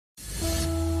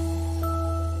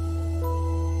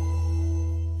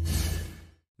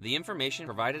The information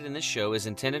provided in this show is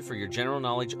intended for your general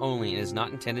knowledge only and is not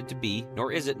intended to be,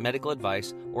 nor is it, medical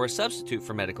advice or a substitute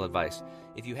for medical advice.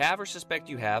 If you have or suspect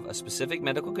you have a specific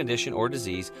medical condition or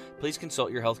disease, please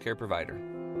consult your healthcare provider.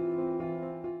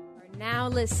 Are now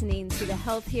listening to the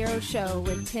Health Hero Show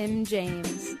with Tim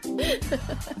James.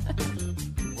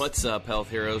 What's up,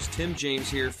 Health Heroes? Tim James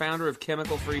here, founder of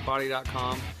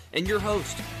ChemicalFreeBody.com, and your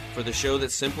host for the show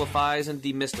that simplifies and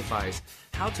demystifies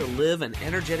how to live an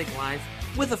energetic life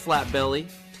with a flat belly.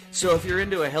 So if you're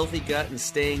into a healthy gut and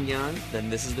staying young, then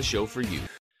this is the show for you.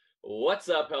 What's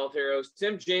up, Health Heroes?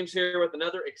 Tim James here with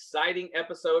another exciting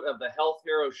episode of the Health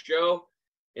Hero Show.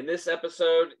 In this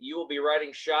episode, you will be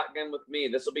riding shotgun with me.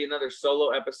 This will be another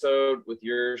solo episode with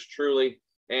yours truly.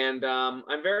 And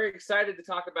I'm very excited to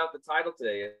talk about the title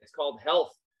today. It's called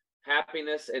Health,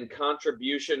 Happiness, and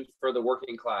Contribution for the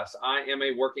Working Class. I am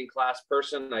a working class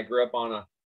person. I grew up on a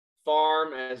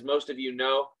farm, as most of you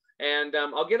know. And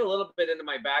I'll get a little bit into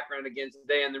my background again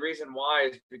today. And the reason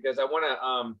why is because I want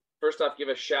to, first off, give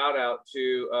a shout out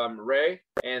to Ray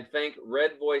and thank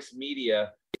Red Voice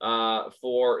Media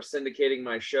for syndicating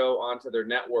my show onto their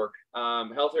network.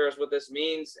 Health Heroes, what this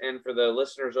means, and for the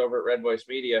listeners over at Red Voice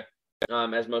Media,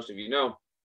 as most of you know,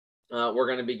 we're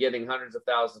going to be getting hundreds of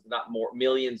thousands, if not more,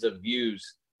 millions of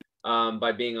views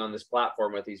by being on this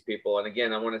platform with these people. And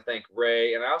again, I want to thank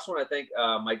Ray. And I also want to thank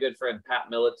my good friend, Pat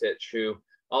Miletich, who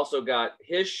also got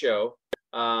his show,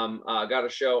 got a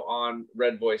show on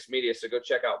Red Voice Media. So go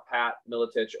check out Pat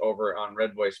Miletich over on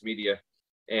Red Voice Media.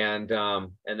 And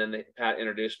then Pat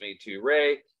introduced me to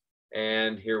Ray,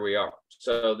 and here we are.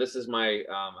 So this is my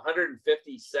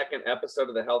 152nd episode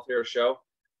of the Health Hero Show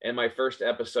and my first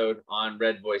episode on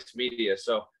Red Voice Media.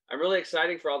 So I'm really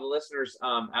excited for all the listeners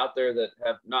out there that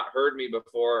have not heard me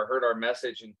before or heard our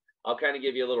message. And I'll kind of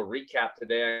give you a little recap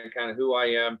today on kind of who I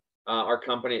am, our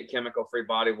company at Chemical Free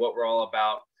Body, what we're all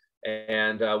about,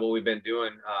 and what we've been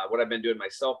doing, what I've been doing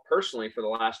myself personally for the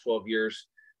last 12 years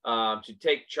to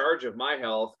take charge of my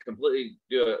health, completely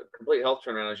do a complete health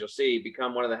turnaround, as you'll see,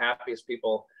 become one of the happiest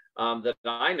people that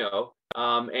I know,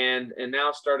 and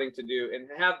now starting to do, and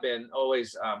have been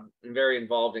always very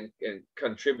involved in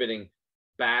contributing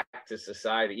back to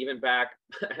society. Even back,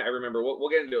 I remember, we'll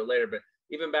get into it later, but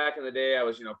even back in the day, I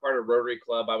was, part of Rotary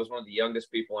Club. I was one of the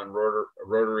youngest people in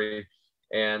Rotary.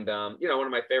 And, one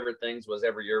of my favorite things was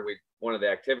every year one of the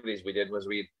activities we did was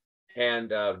we'd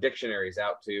hand dictionaries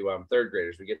out to third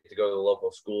graders. We get to go to the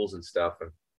local schools and stuff. And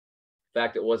in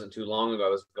fact, it wasn't too long ago, I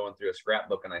was going through a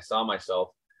scrapbook and I saw myself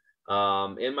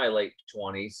in my late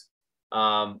 20s.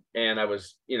 And I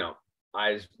was,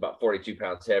 I was about 42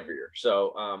 pounds heavier.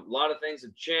 So a lot of things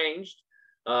have changed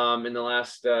in the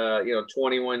last,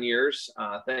 21 years,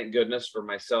 thank goodness for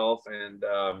myself and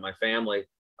my family.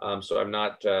 So I'm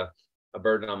not a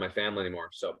burden on my family anymore.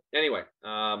 So anyway,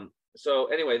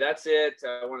 that's it.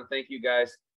 I want to thank you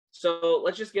guys. So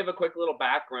let's just give a quick little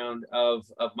background of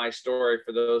my story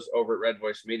for those over at Red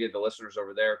Voice Media, the listeners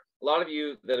over there. A lot of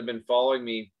you that have been following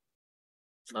me,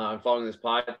 following this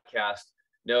podcast,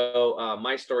 know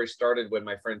my story started when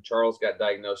my friend Charles got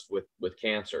diagnosed with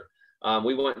cancer.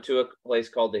 We went to a place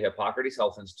called the Hippocrates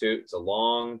Health Institute. It's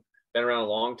been around a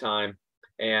long time.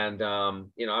 And,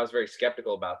 I was very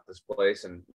skeptical about this place.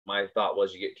 And my thought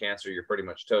was, you get cancer, you're pretty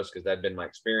much toast, because that'd been my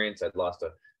experience. I'd lost a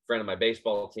friend of my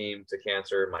baseball team to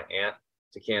cancer, my aunt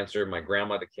to cancer, my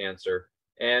grandma to cancer.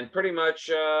 And pretty much,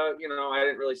 I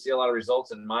didn't really see a lot of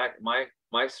results in my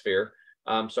sphere.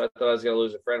 So I thought I was going to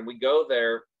lose a friend. We go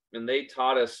there and they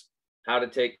taught us how to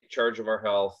take charge of our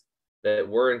health, that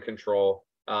we're in control.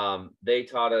 They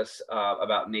taught us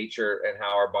about nature and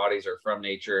how our bodies are from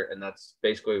nature. And that's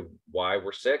basically why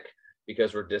we're sick,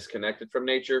 because we're disconnected from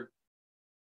nature.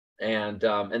 And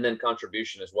then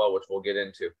contribution as well, which we'll get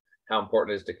into, how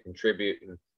important it is to contribute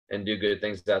and do good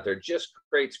things out there. It just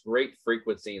creates great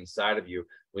frequency inside of you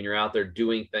when you're out there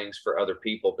doing things for other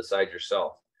people besides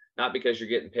yourself. Not because you're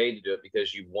getting paid to do it,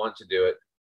 because you want to do it,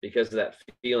 because of that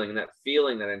feeling,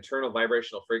 that internal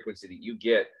vibrational frequency that you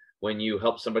get when you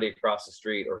help somebody across the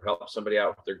street, or help somebody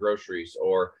out with their groceries,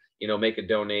 or, make a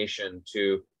donation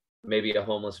to maybe a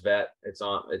homeless vet. That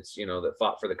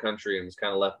fought for the country and was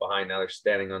kind of left behind. Now they're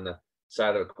standing on the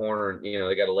side of a corner and,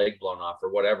 they got a leg blown off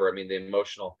or whatever. I mean, the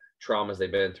emotional traumas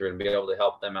they've been through, and be able to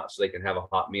help them out so they can have a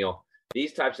hot meal.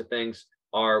 These types of things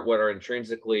are what are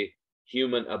intrinsically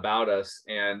human about us.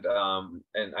 And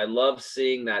I love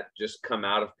seeing that just come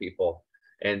out of people,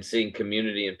 and seeing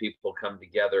community and people come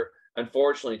together.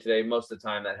 Unfortunately, today, most of the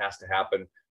time that has to happen,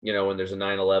 when there's a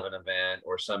 9/11 event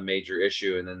or some major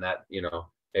issue, and then that,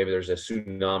 maybe there's a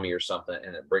tsunami or something,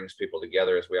 and it brings people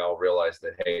together as we all realize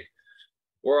that, hey,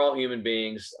 we're all human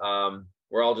beings.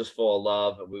 we're all just full of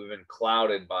love, and we've been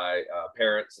clouded by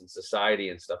parents and society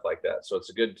and stuff like that. So it's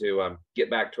good to get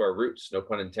back to our roots, no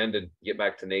pun intended, get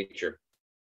back to nature.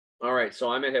 All right,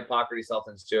 so I'm at Hippocrates Health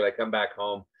Institute. I come back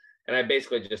home, and I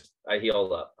basically I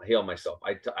heal up. I heal myself.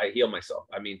 I heal myself.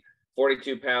 I mean,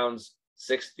 42 pounds,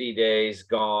 60 days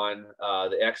gone.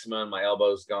 The eczema on my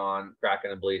elbow's gone,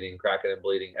 cracking and bleeding,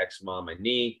 eczema on my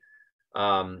knee.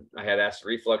 I had acid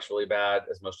reflux really bad.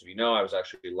 As most of you know, I was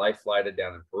actually life flighted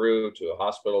down in Peru to a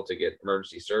hospital to get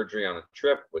emergency surgery on a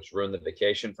trip, which ruined the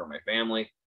vacation for my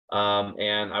family.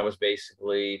 And I was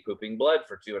basically pooping blood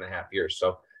for 2.5 years.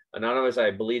 So not only was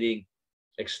I bleeding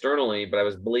externally, but I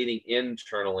was bleeding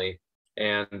internally.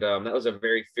 And that was a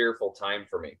very fearful time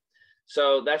for me.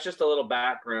 So that's just a little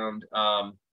background.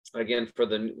 Again, for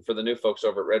the new folks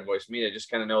over at Red Voice Media, just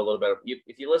kind of know a little bit.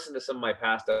 If you listen to some of my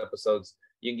past episodes,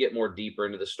 you can get more deeper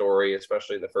into the story,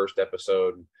 especially the first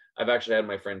episode. I've actually had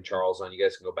my friend Charles on. You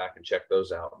guys can go back and check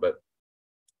those out. But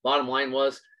bottom line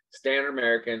was, standard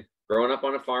American, growing up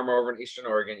on a farm over in Eastern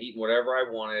Oregon, eating whatever I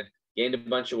wanted, gained a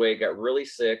bunch of weight, got really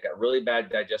sick, got really bad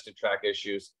digestive tract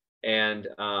issues. And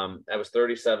I was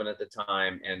 37 at the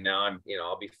time. And now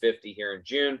I'll be 50 here in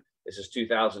June. This is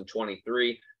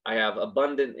 2023. I have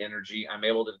abundant energy. I'm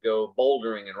able to go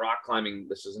bouldering and rock climbing.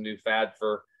 This is a new fad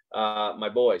for my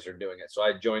boys are doing it. So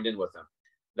I joined in with them.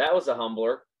 That was a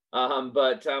humbler.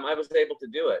 But I was able to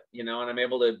do it, and I'm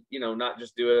able to, not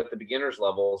just do it at the beginner's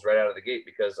levels right out of the gate,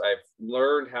 because I've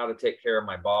learned how to take care of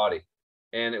my body.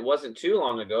 And it wasn't too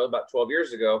long ago, about 12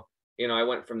 years ago, I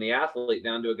went from the athlete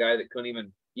down to a guy that couldn't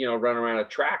even, run around a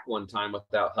track one time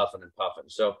without huffing and puffing.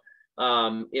 So,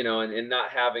 and not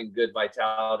having good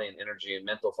vitality and energy and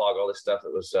mental fog, all this stuff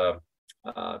that was,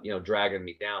 dragging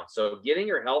me down. So getting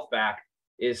your health back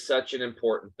is such an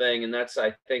important thing. And that's,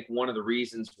 I think, one of the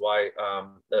reasons why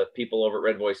the people over at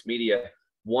Red Voice Media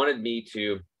wanted me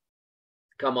to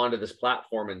come onto this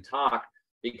platform and talk,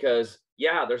 because,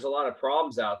 yeah, there's a lot of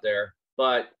problems out there,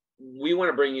 but we want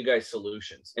to bring you guys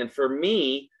solutions. And for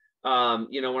me, when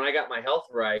I got my health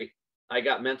right, I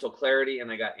got mental clarity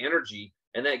and I got energy,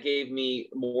 and that gave me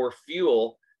more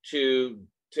fuel to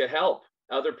help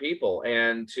other people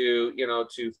and to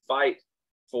fight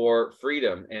for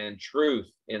freedom and truth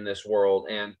in this world,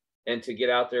 and to get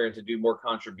out there and to do more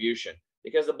contribution.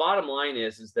 Because the bottom line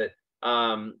is that,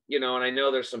 and I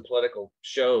know there's some political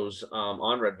shows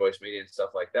on Red Voice Media and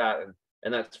stuff like that.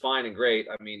 And that's fine and great.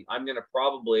 I mean, I'm going to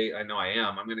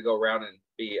go around and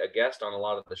be a guest on a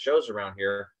lot of the shows around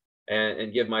here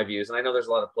and give my views. And I know there's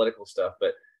a lot of political stuff,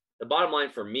 but the bottom line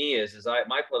for me is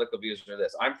my political views are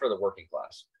this: I'm for the working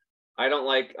class.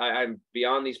 I'm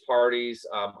beyond these parties.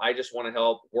 I just want to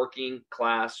help working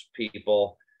class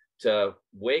people to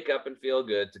wake up and feel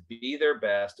good, to be their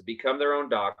best, to become their own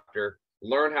doctor,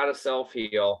 learn how to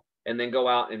self-heal, and then go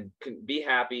out and be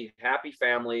happy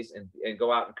families, and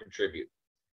go out and contribute.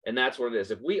 And that's what it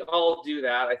is. If we all do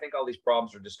that, I think all these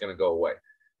problems are just going to go away,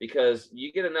 because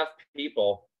you get enough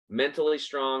people mentally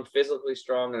strong, physically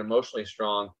strong, and emotionally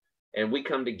strong, and we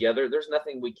come together, there's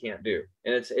nothing we can't do.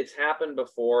 And it's happened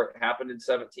before. It happened in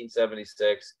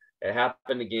 1776. It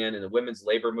happened again in the women's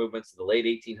labor movements in the late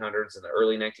 1800s and the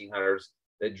early 1900s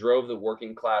that drove the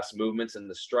working class movements and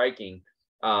the striking,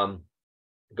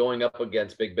 going up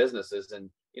against big businesses, and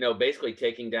basically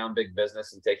taking down big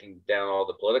business and taking down all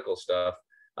the political stuff,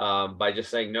 by just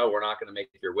saying, no, we're not going to make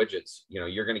your widgets.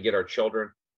 You're going to get our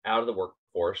children out of the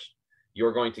workforce.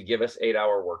 You're going to give us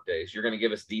 8-hour workdays. You're going to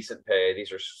give us decent pay.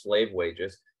 These are slave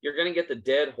wages. You're going to get the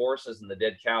dead horses and the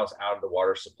dead cows out of the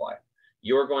water supply.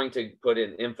 You're going to put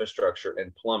in infrastructure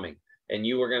and plumbing, and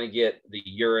you are going to get the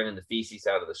urine and the feces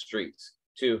out of the streets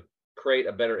to create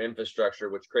a better infrastructure,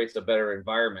 which creates a better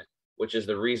environment, which is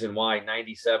the reason why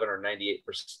 97 or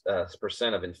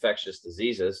 98% of infectious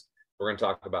diseases, we're going to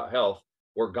talk about health,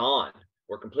 were gone.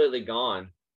 We're completely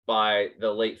gone by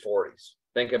the late 40s.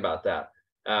 Think about that.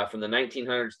 From the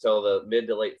 1900s till the mid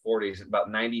to late 40s, about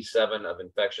 97 of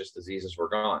infectious diseases were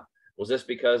gone. Was this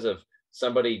because of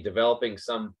somebody developing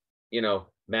some,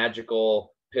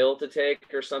 magical pill to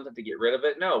take or something to get rid of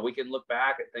it? No, we can look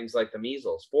back at things like the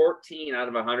measles. 14 out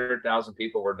of 100,000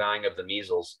 people were dying of the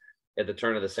measles at the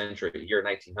turn of the century, year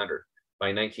 1900.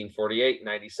 By 1948,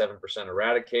 97%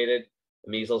 eradicated.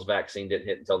 The measles vaccine didn't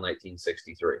hit until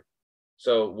 1963.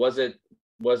 So was it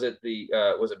big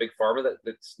pharma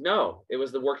that's no, it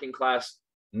was the working class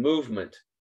movement,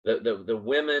 the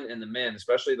women and the men,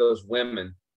 especially those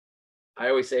women. I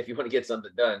always say, if you want to get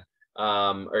something done,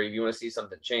 or if you want to see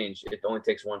something change, it only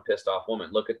takes one pissed off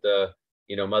woman. Look at the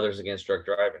Mothers Against Drunk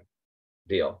Driving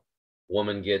deal.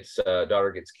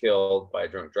 Daughter gets killed by a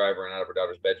drunk driver, and out of her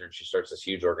daughter's bedroom she starts this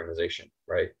huge organization,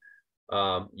 right?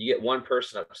 You get one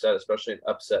person upset, especially an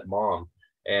upset mom,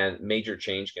 and major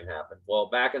change can happen. Well,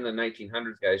 back in the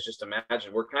 1900s, guys, just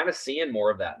imagine, we're kind of seeing more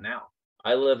of that now.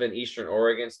 I live in Eastern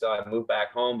Oregon still. I moved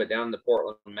back home, but down in the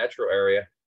Portland metro area,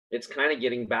 it's kind of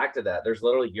getting back to that. There's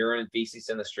literally urine and feces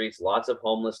in the streets, lots of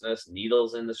homelessness,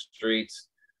 needles in the streets.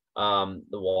 The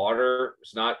water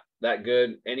is not that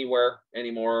good anywhere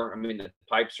anymore. I mean, the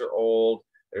pipes are old.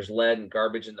 There's lead and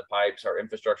garbage in the pipes. Our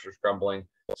infrastructure is crumbling.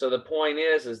 So the point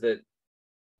is that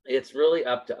it's really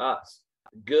up to us.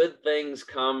 Good things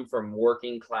come from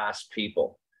working class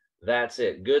people. That's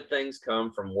it. Good things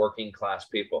come from working class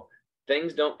people.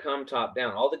 Things don't come top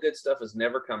down. All the good stuff has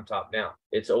never come top down.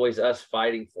 It's always us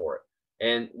fighting for it.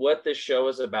 And what this show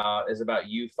is about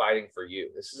you fighting for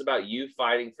you. This is about you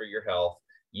fighting for your health,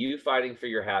 you fighting for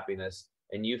your happiness,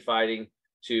 and you fighting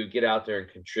to get out there and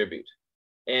contribute.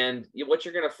 And what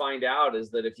you're going to find out is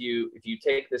that if you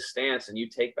take this stance and you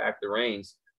take back the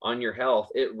reins on your health,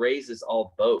 it raises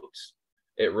all boats.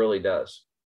 It really does.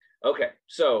 Okay,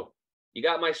 so you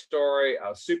got my story. I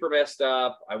was super messed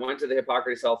up. I went to the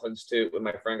Hippocrates Health Institute when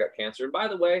my friend got cancer. And by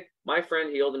the way, my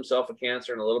friend healed himself of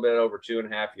cancer in a little bit over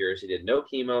 2.5 years. He did no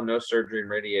chemo, no surgery, and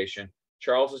radiation.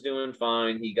 Charles is doing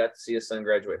fine. He got to see his son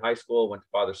graduate high school, went to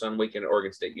father-son weekend at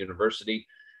Oregon State University.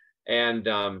 And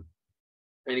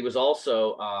he was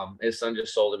also, his son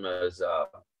just sold him his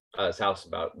house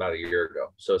about a year ago.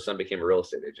 So his son became a real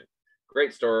estate agent.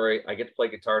 Great story. I get to play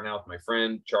guitar now with my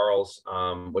friend Charles,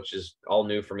 which is all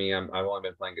new for me. I've only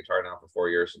been playing guitar now for 4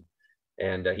 years,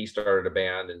 and he started a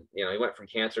band. And he went from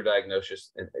cancer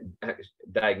diagnosis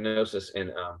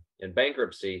and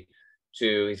bankruptcy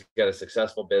to he's got a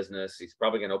successful business. He's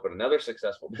probably going to open another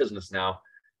successful business now,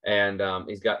 and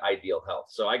he's got ideal health.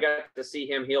 So I got to see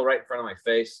him heal right in front of my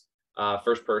face,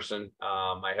 first person.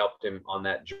 I helped him on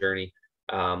that journey.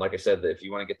 Like I said, if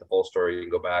you want to get the full story, you can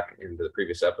go back into the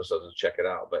previous episodes and check it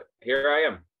out. But here I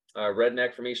am, a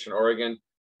redneck from Eastern Oregon.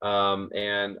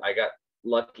 And I got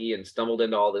lucky and stumbled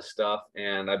into all this stuff.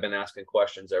 And I've been asking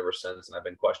questions ever since, and I've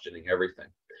been questioning everything.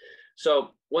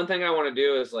 So one thing I want to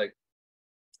do is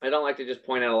I don't like to just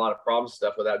point out a lot of problem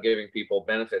stuff without giving people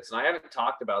benefits. And I haven't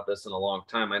talked about this in a long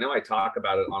time. I know I talk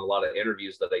about it on a lot of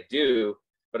interviews that I do,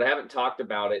 but I haven't talked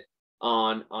about it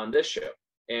on this show.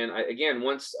 And I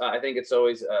think it's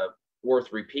always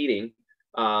worth repeating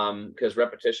because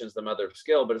repetition is the mother of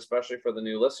skill, but especially for the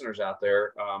new listeners out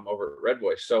there over at Red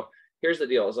Voice. So here's the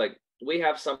deal. It's we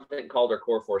have something called our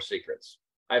Core 4 Secrets.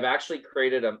 I've actually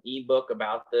created an ebook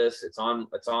about this. It's on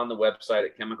the website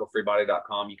at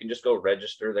chemicalfreebody.com. You can just go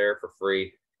register there for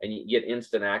free and you get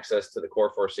instant access to the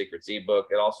Core 4 Secrets ebook.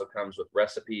 It also comes with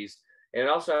recipes. And it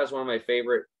also has one of my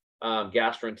favorite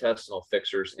gastrointestinal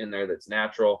fixers in there that's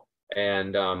natural.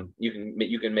 And you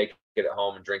can make it at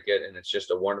home and drink it, and it's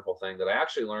just a wonderful thing that I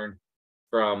actually learned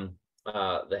from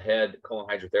the head colon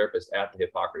hydrotherapist at the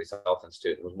Hippocrates Health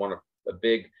Institute. It was one of a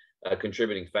big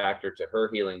contributing factor to her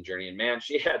healing journey. And man,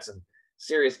 she had some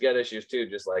serious gut issues too,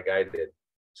 just like I did.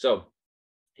 So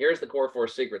here's the Core 4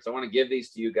 Secrets. I want to give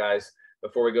these to you guys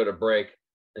before we go to break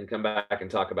and come back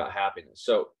and talk about happiness.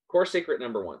 So core secret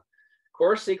number one.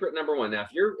 Core secret number one. Now,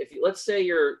 if you let's say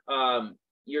you're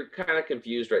kind of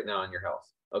confused right now on your health.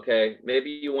 Okay. Maybe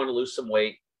you want to lose some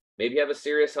weight. Maybe you have a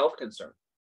serious health concern.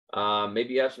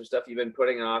 Maybe you have some stuff you've been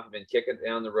putting off, you've been kicking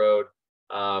down the road.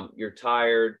 You're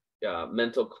tired,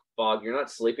 mental fog. You're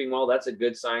not sleeping well. That's a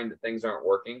good sign that things aren't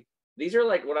working. These are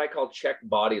like what I call check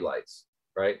body lights,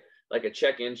 right? Like a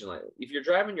check engine light. If you're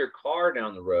driving your car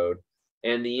down the road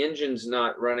and the engine's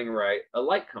not running right, a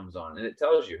light comes on and it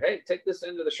tells you, hey, take this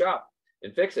into the shop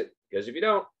and fix it. Because if you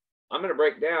don't, I'm going to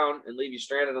break down and leave you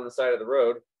stranded on the side of the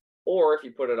road. Or if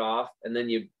you put it off and then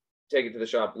you take it to the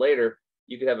shop later,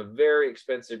 you could have a very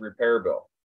expensive repair bill.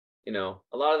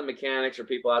 A lot of the mechanics or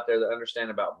people out there that understand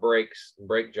about brakes and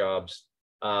brake jobs,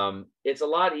 it's a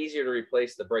lot easier to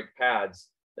replace the brake pads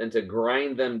than to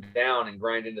grind them down and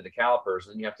grind into the calipers.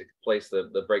 Then you have to replace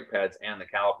the brake pads and the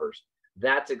calipers.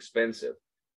 That's expensive.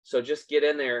 So just get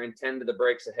in there and tend to the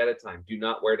brakes ahead of time. Do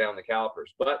not wear down the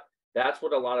calipers. But that's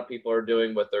what a lot of people are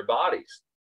doing with their bodies.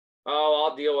 Oh,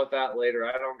 I'll deal with that later.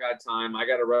 I don't got time. I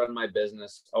got to run my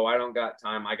business. Oh, I don't got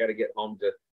time. I got to get home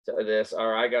to this.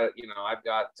 Or I've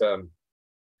got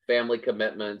family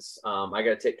commitments. I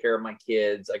got to take care of my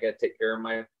kids. I got to take care of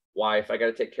my wife. I got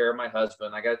to take care of my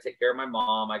husband. I got to take care of my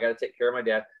mom. I got to take care of my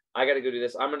dad. I got to go do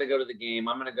this. I'm going to go to the game.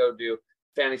 I'm going to go do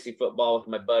fantasy football with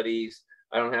my buddies.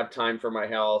 I don't have time for my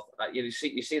health. You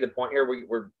see the point here.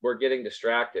 We're getting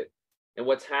distracted. And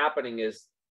what's happening is,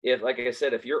 like I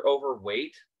said, if you're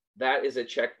overweight, that is a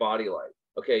check body light.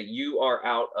 Okay, you are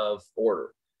out of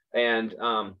order. And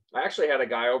I actually had a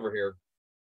guy over here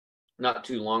not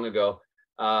too long ago,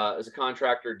 as a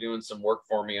contractor doing some work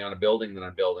for me on a building that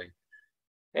I'm building.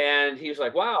 And he was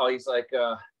like, wow, he's like,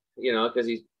 because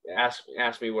he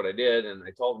asked me what I did, and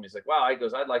I told him. He's like, wow, he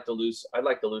goes, I'd like to lose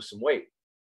some weight.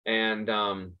 And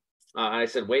I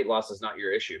said, weight loss is not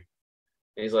your issue.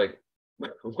 And he's like,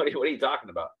 what are you talking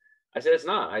about? I said, it's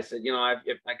not. I said, I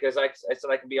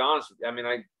said, I can be honest with you. I mean,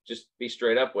 I just be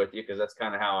straight up with you, because that's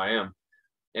kind of how I am.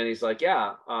 And he's like,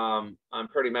 yeah, I'm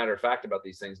pretty matter of fact about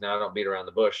these things now. I don't beat around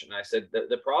the bush. And I said,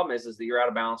 the problem is that you're out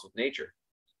of balance with nature.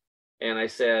 And I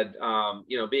said,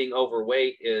 being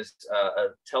overweight is a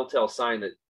telltale sign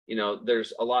that,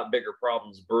 there's a lot bigger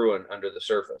problems brewing under the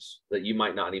surface that you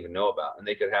might not even know about. And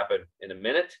they could happen in a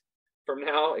minute from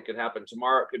now. It could happen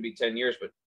tomorrow. It could be 10 years,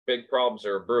 but big problems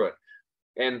are brewing.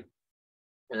 And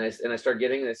I started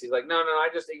getting this. He's like, no,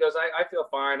 he goes, I feel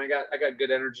fine. I got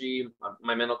good energy.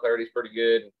 My mental clarity is pretty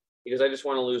good. He goes, I just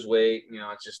want to lose weight.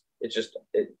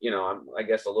 I'm, I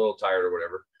guess, a little tired or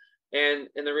whatever. And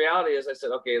the reality is, I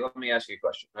said, okay, let me ask you a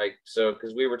question. Like, so,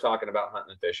 because we were talking about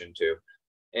hunting and fishing too.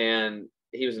 And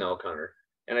he was an elk hunter.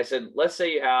 And I said, let's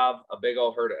say you have a big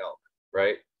old herd of elk,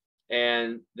 right?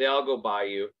 And they all go by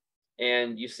you,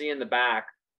 and you see in the back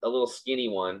a little skinny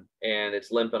one, and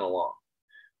it's limping along.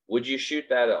 Would you shoot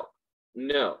that elk?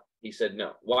 No. He said,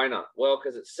 no. Why not? Well,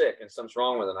 because it's sick and something's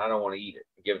wrong with it. I don't want to eat it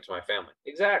and give it to my family.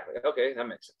 Exactly. Okay, that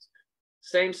makes sense.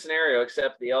 Same scenario,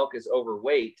 except the elk is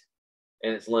overweight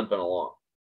and it's limping along.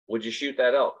 Would you shoot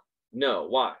that elk? No.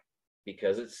 Why?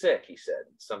 Because it's sick, he said.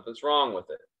 Something's wrong with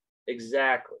it.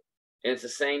 Exactly. And it's the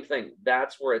same thing.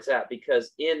 That's where it's at,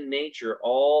 because in nature,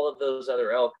 all of those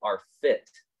other elk are fit.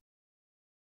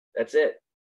 That's it.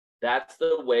 That's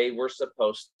the way we're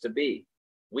supposed to be.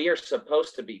 We are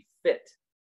supposed to be fit.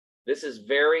 This is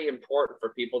very important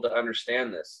for people to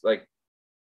understand this. Like,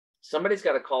 somebody's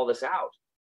got to call this out.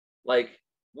 Like,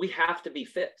 we have to be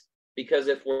fit, because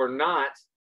if we're not,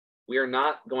 we are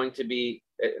not going to be,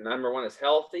 number one, is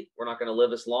healthy. We're not going to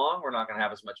live as long. We're not going to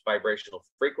have as much vibrational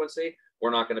frequency.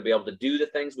 We're not going to be able to do the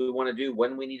things we want to do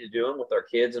when we need to do them with our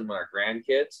kids and with our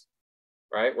grandkids,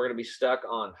 right? We're going to be stuck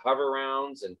on hover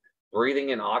rounds and breathing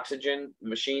in oxygen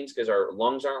machines because our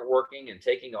lungs aren't working, and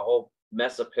taking a whole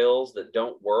mess of pills that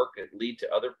don't work and lead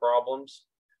to other problems.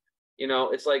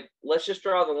 It's like, let's just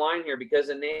draw the line here, because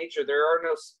in nature, there are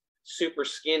no super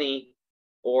skinny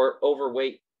or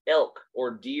overweight elk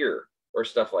or deer or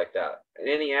stuff like that. And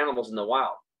any animals in the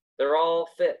wild, they're all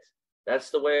fit. That's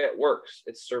the way it works.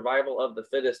 It's survival of the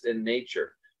fittest in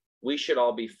nature. We should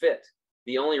all be fit.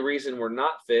 The only reason we're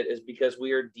not fit is because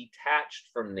we are detached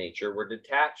from nature. We're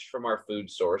detached from our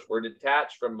food source. We're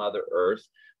detached from Mother Earth.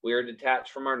 We are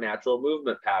detached from our natural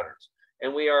movement patterns.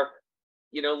 And we are,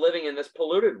 living in this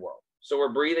polluted world. So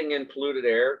we're breathing in polluted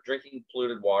air, drinking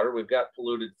polluted water. We've got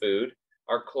polluted food.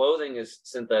 Our clothing is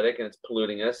synthetic and it's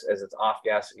polluting us as it's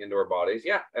off-gassing into our bodies.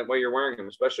 Yeah, and while you're wearing them,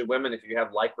 especially women, if you have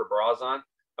Lycra bras on,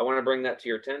 I want to bring that to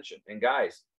your attention. And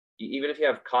guys, even if you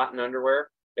have cotton underwear,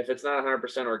 if it's not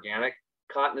 100% organic,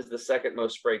 cotton is the second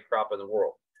most sprayed crop in the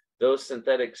world. Those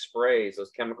synthetic sprays,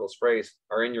 those chemical sprays,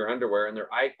 are in your underwear, and they're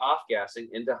off-gassing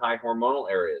into high hormonal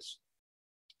areas,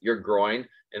 your groin,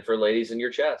 and for ladies in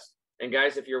your chest. And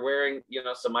guys, if you're wearing,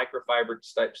 some microfiber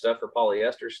type stuff or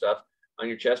polyester stuff on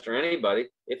your chest, or anybody,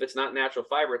 if it's not natural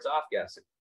fiber, it's off-gassing.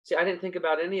 See, I didn't think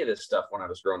about any of this stuff when I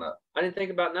was growing up. I didn't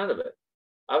think about none of it.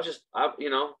 I was just, I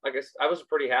was a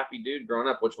pretty happy dude growing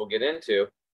up, which we'll get into,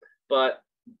 but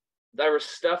there was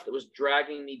stuff that was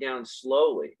dragging me down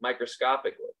slowly,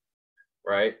 microscopically,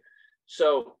 right?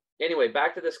 So anyway,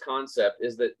 back to this concept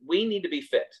is that we need to be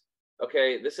fit.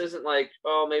 Okay, this isn't like,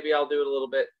 oh, maybe I'll do it a little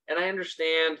bit. And I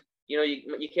understand,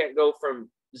 you can't go from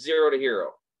 0 to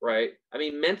hero, right? I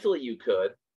mean, mentally you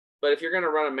could, but if you're going to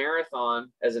run a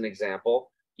marathon, as an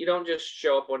example, you don't just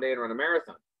show up one day and run a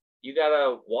marathon. You got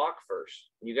to walk first.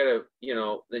 You got to,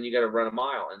 then you got to run a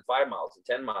mile and 5 miles and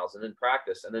 10 miles and then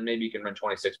practice. And then maybe you can run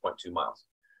 26.2 miles.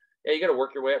 Yeah, you got to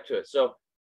work your way up to it. So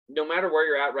no matter where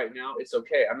you're at right now, it's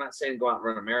okay. I'm not saying go out and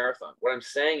run a marathon. What I'm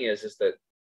saying is that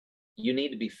you need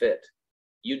to be fit.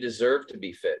 You deserve to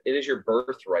be fit. It is your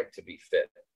birthright to be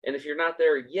fit. And if you're not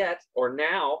there yet or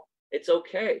now, it's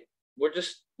okay.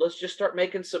 Let's just start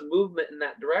making some movement in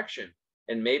that direction.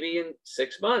 And maybe in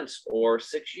 6 months or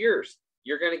 6 years,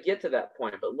 you're going to get to that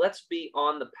point. But let's be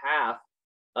on the path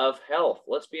of health.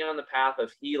 Let's be on the path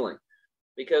of healing,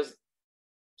 because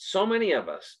so many of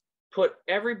us put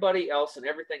everybody else and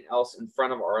everything else in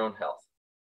front of our own health.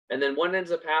 And then what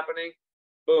ends up happening?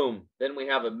 Boom. Then we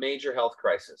have a major health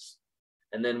crisis.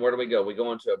 And then where do we go? We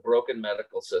go into a broken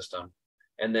medical system.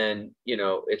 And then,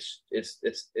 it's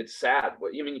sad.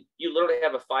 You literally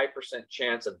have a 5%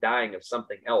 chance of dying of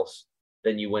something else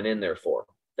than you went in there for.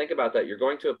 Think about that. You're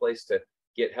going to a place to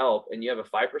get help and you have a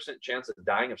 5% chance of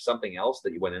dying of something else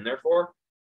that you went in there for.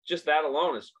 Just that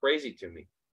alone is crazy to me,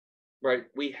 right?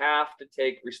 We have to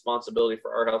take responsibility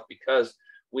for our health because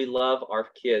we love our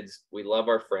kids. We love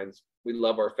our friends. We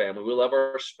love our family. We love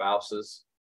our spouses.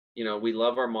 You know, we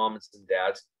love our moms and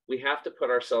dads. We have to put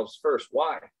ourselves first.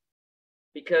 Why?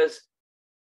 Because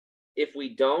if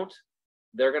we don't,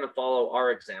 they're going to follow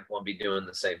our example and be doing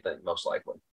the same thing, most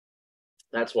likely.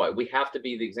 That's why we have to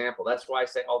be the example. That's why I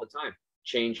say all the time,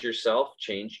 change yourself,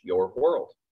 change your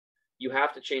world. You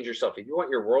have to change yourself. If you want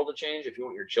your world to change, if you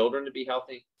want your children to be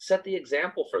healthy, set the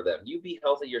example for them. You be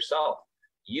healthy yourself.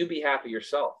 You be happy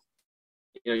yourself.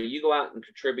 You know, you go out and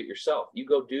contribute yourself. You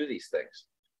go do these things.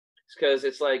 It's because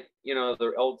it's like, you know,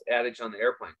 the old adage on the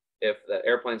airplane. If the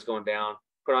airplane's going down,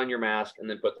 put on your mask and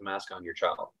then put the mask on your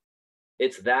child.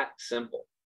 It's that simple.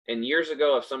 And years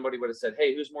ago, if somebody would have said,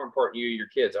 hey, who's more important, you or your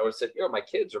kids? I would have said, you know, my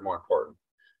kids are more important,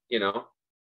 you know,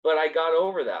 but I got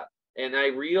over that. And I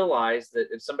realized that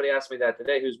if somebody asked me that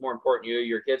today, who's more important, you or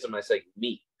your kids? I'm going to say,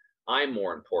 me. I'm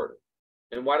more important.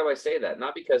 And why do I say that?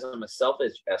 Not because I'm a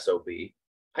selfish SOB.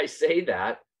 I say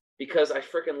that because I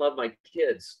freaking love my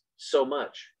kids so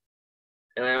much.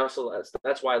 And I also,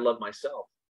 that's why I love myself,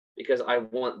 because I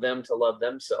want them to love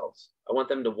themselves. I want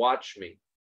them to watch me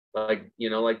like, you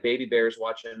know, like baby bears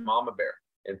watching mama bear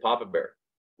and papa bear,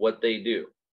 what they do.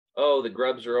 Oh, the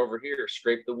grubs are over here,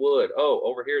 scrape the wood. Oh,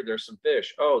 over here, there's some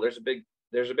fish. Oh, there's a big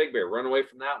bear, run away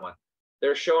from that one.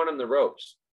 They're showing them the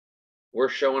ropes. We're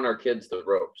showing our kids the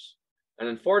ropes. And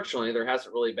unfortunately, there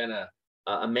hasn't really been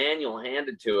a manual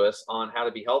handed to us on how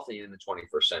to be healthy in the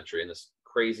 21st century in this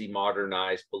crazy,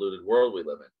 modernized, polluted world we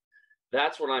live in.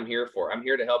 That's what I'm here for. I'm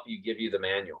here to help you, give you the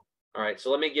manual. All right,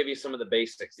 so let me give you some of the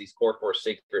basics, these core 4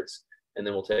 secrets, and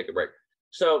then we'll take a break.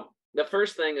 So the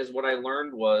first thing is what I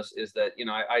learned is that, you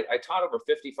know, I taught over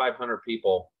 5,500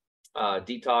 people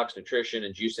detox, nutrition,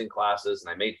 and juicing classes,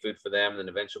 and I made food for them. And then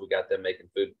eventually we got them making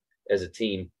food as a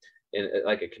team in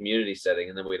like a community setting,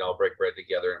 and then we'd all break bread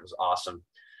together. And it was awesome.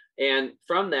 And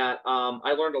from that,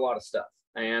 I learned a lot of stuff.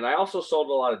 And I also sold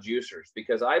a lot of juicers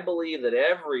because I believe that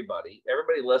everybody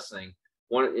listening,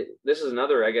 this is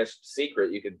another, I guess,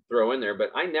 secret you could throw in there,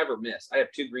 but I never miss. I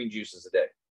have 2 green juices a day.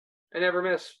 I never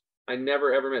miss. I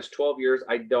never, ever miss. 12 years,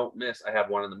 I don't miss. I have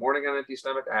one in the morning on an empty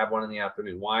stomach. I have one in the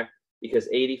afternoon. Why? Because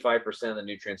 85% of the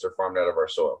nutrients are farmed out of our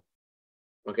soil.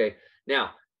 Okay.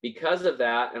 Now, because of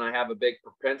that, and I have a big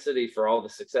propensity for all the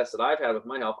success that I've had with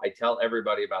my health, I tell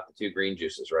everybody about the 2 green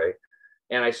juices, right?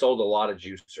 And I sold a lot of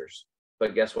juicers.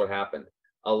 But guess what happened?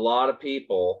 A lot of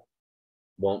people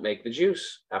won't make the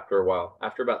juice after a while.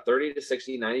 After about 30 to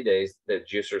 60, 90 days, the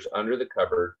juicer's under the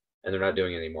cupboard and they're not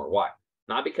doing it anymore. Why?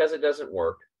 Not because it doesn't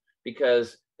work,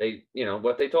 because they, you know,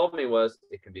 what they told me was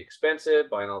it can be expensive,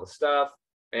 buying all the stuff.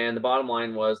 And the bottom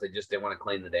line was they just didn't want to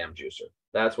clean the damn juicer.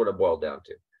 That's what it boiled down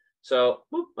to. So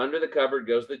whoop, under the cupboard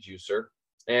goes the juicer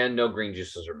and no green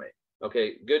juices are made.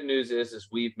 Okay, good news is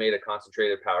we've made a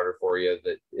concentrated powder for you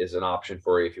that is an option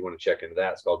for you if you want to check into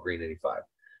that. It's called Green 85.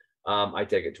 I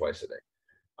take it twice a day.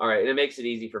 All right, and it makes it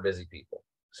easy for busy people.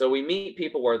 So we meet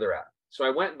people where they're at. So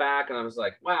I went back and I was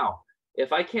like, wow,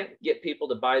 if I can't get people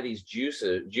to buy these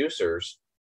juicers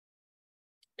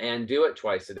and do it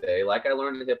twice a day, like I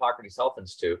learned at Hippocrates Health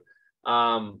Institute,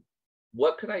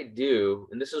 what could I do?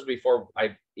 And this was before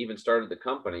I even started the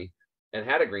company and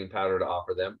had a green powder to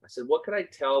offer them. I said, what could I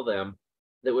tell them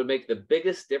that would make the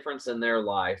biggest difference in their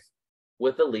life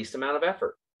with the least amount of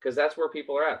effort? Because that's where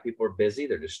people are at. People are busy,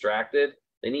 they're distracted,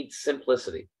 they need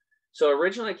simplicity. So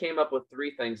originally I came up with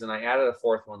 3 things and I added a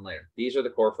 4th one later. These are the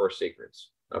core 4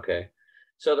 secrets. Okay.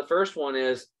 So the first one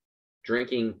is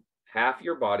drinking half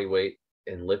your body weight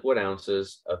in liquid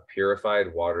ounces of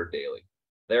purified water daily.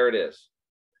 There it is.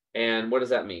 And what does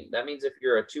that mean? That means if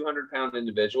you're a 200-pound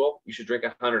individual, you should drink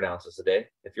 100 ounces a day.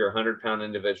 If you're a 100-pound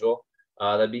individual,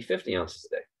 that'd be 50 ounces a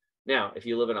day. Now, if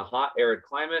you live in a hot, arid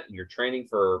climate and you're training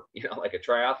for, you know, like a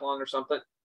triathlon or something,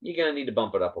 you're going to need to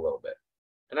bump it up a little bit.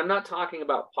 And I'm not talking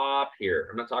about pop here.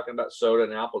 I'm not talking about soda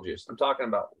and apple juice. I'm talking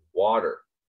about water.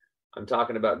 I'm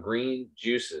talking about green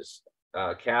juices,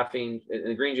 caffeine,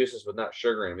 and green juices with not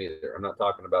sugar in them either. I'm not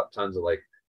talking about tons of, like,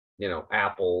 you know,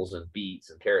 apples and beets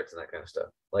and carrots and that kind of stuff,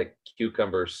 like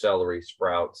cucumbers, celery,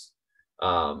 sprouts,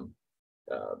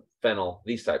 fennel,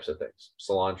 these types of things,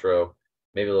 cilantro,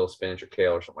 maybe a little spinach or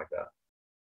kale or something like that.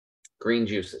 Green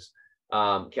juices,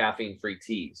 caffeine-free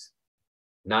teas,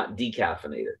 not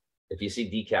decaffeinated. If you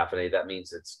see decaffeinated, that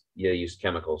means it's, you use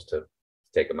chemicals to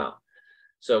take them out.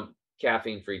 So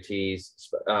caffeine-free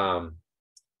teas,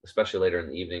 especially later in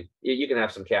the evening, you can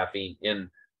have some caffeine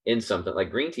in something. Like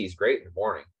green tea is great in the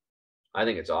morning. I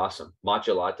think it's awesome.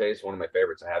 Matcha latte is one of my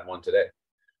favorites. I had one today.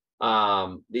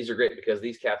 These are great because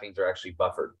these caffeines are actually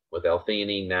buffered with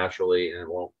L-theanine naturally, and it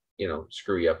won't,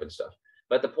 screw you up and stuff.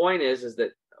 But the point is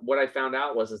that what I found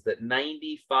out is that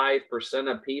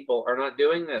 95% of people are not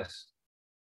doing this.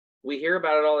 We hear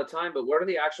about it all the time, but what are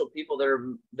the actual people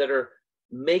that are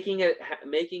making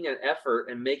an effort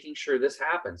and making sure this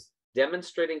happens,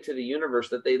 demonstrating to the universe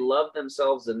that they love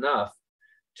themselves enough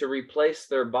to replace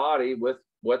their body with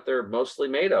what they're mostly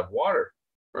made of, water,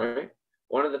 right?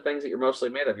 One of the things that you're mostly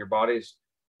made of, your body's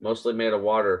mostly made of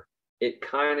water. It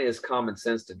kind of is common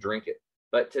sense to drink it.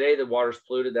 But today the water's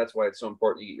polluted. That's why it's so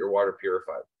important to get your water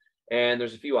purified. And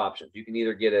there's a few options. You can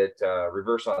either get it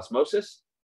reverse osmosis,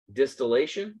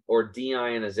 distillation, or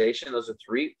deionization. Those are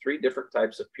three different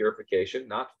types of purification,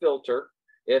 not filter.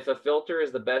 If a filter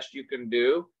is the best you can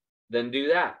do, then do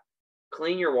that.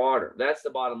 Clean your water. That's the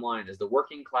bottom line. Is the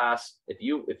working class, if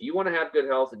you want to have good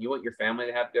health and you want your family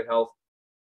to have good health,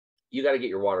 you got to get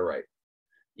your water right.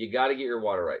 You got to get your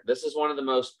water right. This is one of the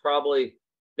most probably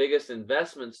biggest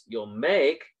investments you'll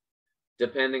make,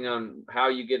 depending on how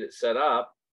you get it set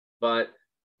up, but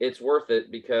it's worth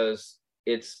it because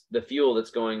it's the fuel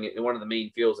that's going, one of the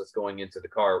main fuels that's going into the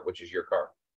car, which is your car.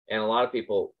 And a lot of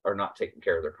people are not taking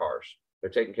care of their cars. They're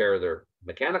taking care of their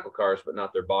mechanical cars, but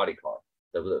not their body car,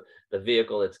 the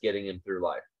vehicle that's getting them through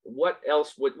life. What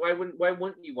else why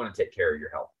wouldn't you want to take care of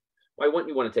your health? Why wouldn't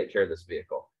you want to take care of this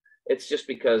vehicle? It's just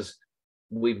because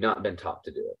we've not been taught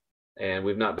to do it, and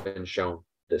we've not been shown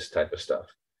this type of stuff.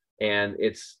 And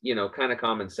it's, kind of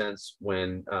common sense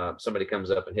when somebody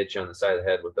comes up and hits you on the side of the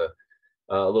head with a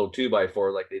little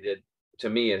 2x4 like they did to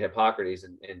me at Hippocrates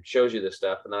and shows you this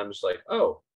stuff. And I'm just like,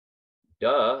 oh,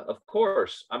 duh, of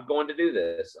course, I'm going to do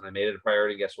this. And I made it a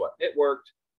priority. Guess what? It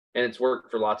worked, and it's worked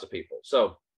for lots of people.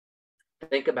 So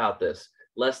think about this.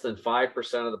 Less than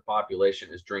 5% of the population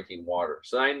is drinking water.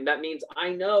 So that means I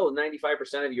know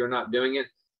 95% of you are not doing it.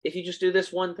 If you just do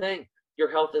this one thing,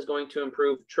 your health is going to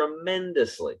improve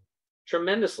tremendously,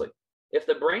 tremendously. If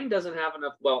the brain doesn't have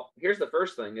enough, well, here's the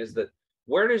first thing is that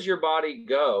where does your body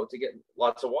go to get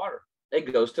lots of water?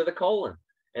 It goes to the colon.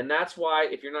 And that's why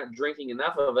if you're not drinking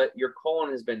enough of it, your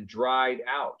colon has been dried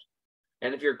out.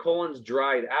 And if your colon's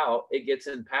dried out, it gets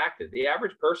impacted. The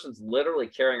average person's literally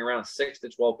carrying around 6 to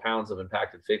 12 pounds of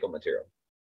impacted fecal material.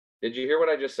 Did you hear what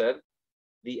I just said?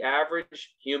 The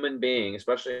average human being,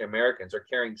 especially Americans, are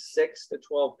carrying 6 to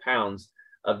 12 pounds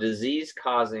of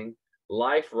disease-causing,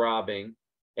 life-robbing,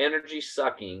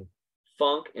 energy-sucking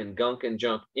funk and gunk and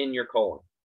junk in your colon.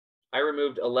 I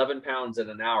removed 11 pounds in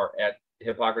an hour at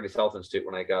Hippocrates Health Institute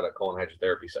when I got a colon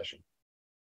hydrotherapy session.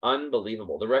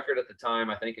 Unbelievable. The record at the time,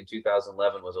 I think in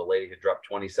 2011, was a lady who dropped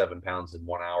 27 pounds in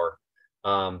 1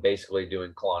 hour, basically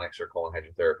doing colonics or colon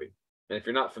hydrotherapy. And if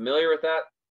you're not familiar with that,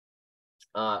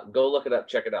 go look it up,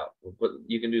 check it out.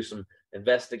 You can do some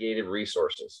investigative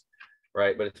resources,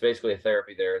 right? But it's basically a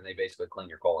therapy there, and they basically clean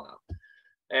your colon out.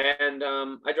 And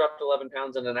I dropped 11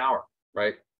 pounds in an hour,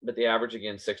 right? But the average,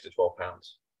 again, 6 to 12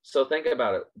 pounds. So think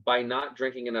about it. By not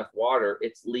drinking enough water,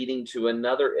 it's leading to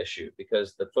another issue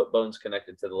because the foot bone's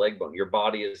connected to the leg bone. Your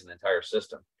body is an entire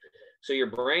system. So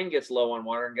your brain gets low on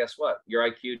water, and guess what? Your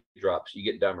IQ drops. You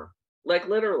get dumber. Like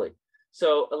literally.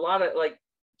 So a lot of like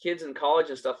kids in college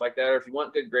and stuff like that, or if you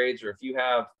want good grades, or if you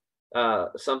have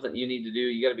something you need to do,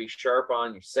 you got to be sharp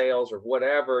on your sales or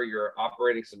whatever, you're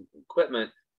operating some equipment,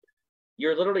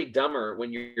 you're literally dumber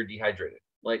when you're dehydrated.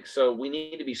 Like, so we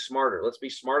need to be smarter. Let's be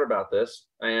smart about this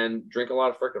and drink a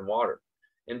lot of freaking water.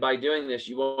 And by doing this,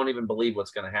 you won't even believe what's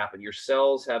going to happen. Your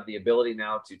cells have the ability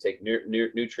now to take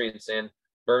nutrients in,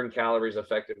 burn calories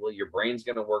effectively. Your brain's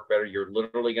going to work better. You're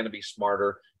literally going to be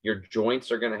smarter. Your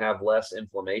joints are going to have less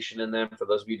inflammation in them. For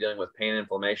those of you dealing with pain and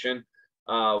inflammation,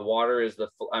 water is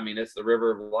it's the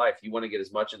river of life. You want to get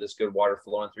as much of this good water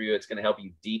flowing through you. It's going to help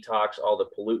you detox all the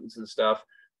pollutants and stuff.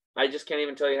 I just can't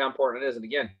even tell you how important it is. And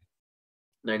again,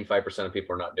 95% of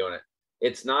people are not doing it.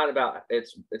 It's not about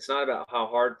how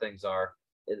hard things are.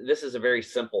 This is a very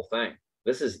simple thing.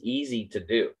 This is easy to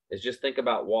do. It's just think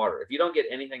about water. If you don't get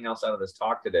anything else out of this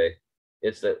talk today,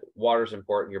 it's that water is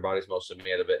important. Your body's mostly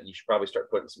made of it, and you should probably start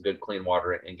putting some good clean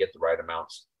water in and get the right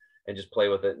amounts and just play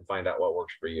with it and find out what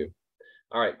works for you.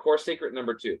 All right, core secret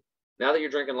number 2. Now that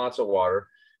you're drinking lots of water,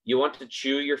 you want to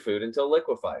chew your food until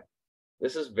liquefied.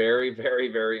 This is very,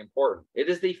 very, very important. It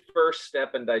is the first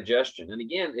step in digestion. And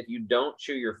again, if you don't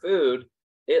chew your food,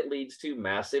 it leads to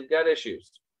massive gut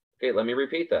issues. Okay, let me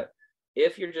repeat that.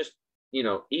 If you're just,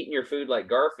 eating your food like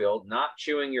Garfield, not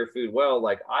chewing your food well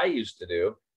like I used to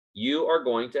do, you are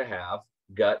going to have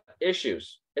gut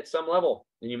issues at some level.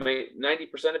 And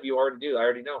 90% of you already do. I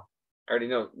already know. I already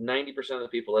know 90% of the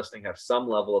people listening have some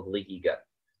level of leaky gut.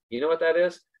 You know what that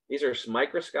is? These are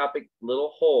microscopic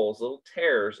little holes, little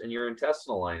tears in your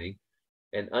intestinal lining,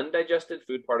 and undigested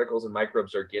food particles and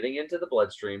microbes are getting into the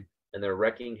bloodstream, and they're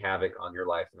wreaking havoc on your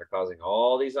life, and they're causing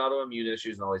all these autoimmune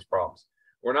issues and all these problems.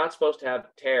 We're not supposed to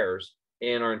have tears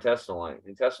in our intestinal lining.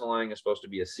 The intestinal lining is supposed to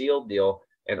be a sealed deal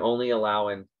and only allow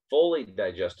in fully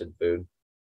digested food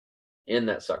in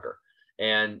that sucker.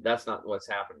 And that's not what's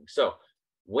happening. So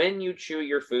when you chew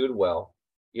your food well,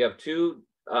 you have two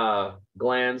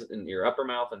glands in your upper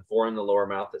mouth and four in the lower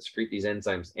mouth that secrete these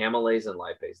enzymes, amylase and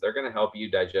lipase. They're going to help you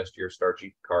digest your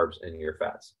starchy carbs and your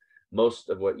fats, most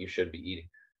of what you should be eating.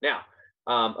 Now,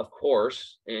 of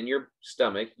course, in your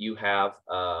stomach, you have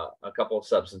a couple of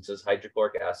substances,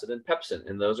 hydrochloric acid and pepsin,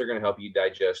 and those are going to help you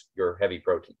digest your heavy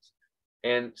proteins.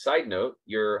 And side note,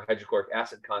 your hydrochloric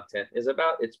acid content is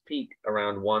about its peak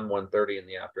around 1:30 in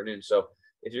the afternoon. So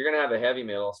if you're going to have a heavy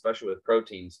meal, especially with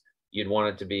proteins, you'd want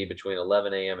it to be between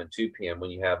 11 a.m. and 2 p.m.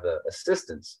 when you have the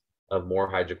assistance of more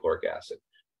hydrochloric acid.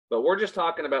 But we're just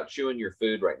talking about chewing your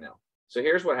food right now. So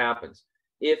here's what happens.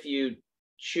 If you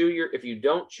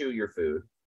don't chew your food,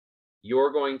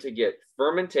 you're going to get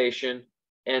fermentation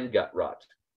and gut rot.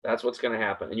 That's what's going to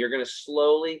happen. And you're going to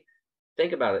slowly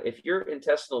think about it. If your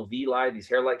intestinal villi, these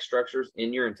hair-like structures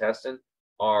in your intestine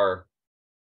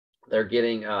they're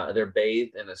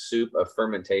bathed in a soup of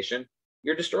fermentation,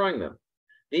 you're destroying them.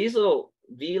 These little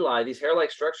villi, these hair-like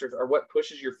structures are what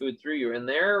pushes your food through you. And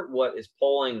they're what is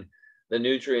pulling the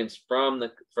nutrients from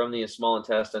the small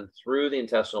intestine through the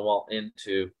intestinal wall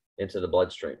into the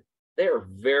bloodstream. They are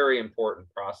very important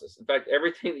process. In fact,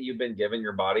 everything that you've been given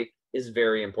your body is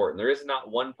very important. There is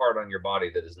not one part on your body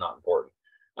that is not important.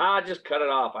 Just cut it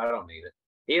off. I don't need it.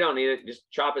 He don't need it. Just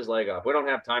chop his leg off. We don't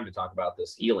have time to talk about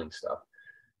this healing stuff.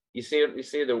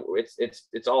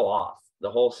 It's all off.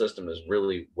 The whole system is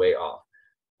really way off.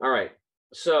 All right.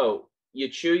 So you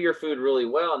chew your food really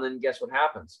well, and then guess what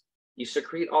happens? You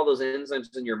secrete all those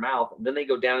enzymes in your mouth, and then they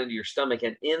go down into your stomach,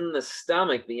 and in the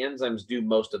stomach, the enzymes do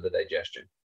most of the digestion.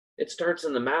 It starts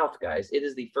in the mouth, guys. It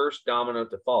is the first domino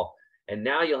to fall. And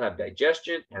now you'll have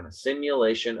digestion and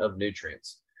assimilation of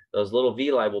nutrients. Those little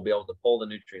villi will be able to pull the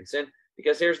nutrients in,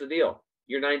 because here's the deal.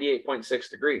 You're 98.6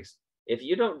 degrees. If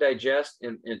you don't digest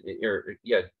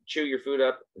chew your food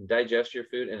up and digest your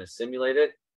food and assimilate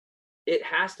it, it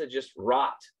has to just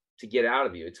rot to get out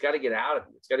of you. It's got to get out of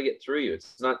you. It's got to get through you.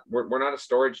 We're not a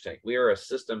storage tank. We are a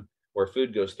system where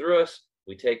food goes through us.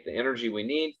 We take the energy we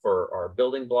need for our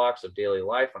building blocks of daily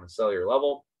life on a cellular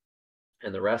level,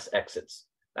 and the rest exits.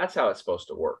 That's how it's supposed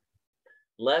to work.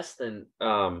 Less than,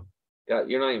 God,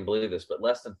 you're not even believe this, but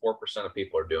less than 4% of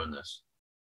people are doing this.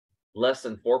 Less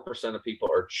than 4% of people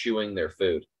are chewing their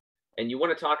food. And you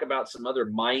want to talk about some other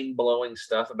mind-blowing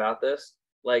stuff about this?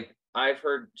 Like, I've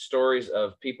heard stories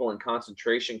of people in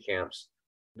concentration camps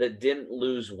that didn't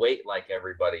lose weight like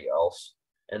everybody else.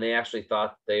 And they actually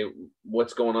thought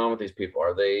what's going on with these people?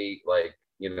 Are they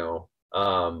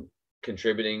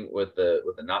contributing with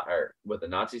the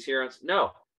Nazis here?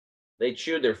 No, they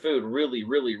chewed their food really,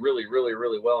 really, really, really,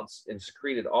 really well and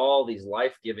secreted all these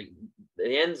life-giving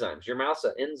enzymes. Your mouth's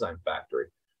an enzyme factory.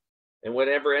 And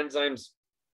whatever enzymes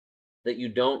that you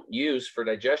don't use for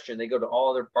digestion, they go to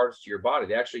all other parts of your body.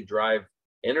 They actually drive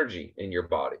energy in your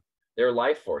body. They're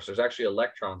life force. There's actually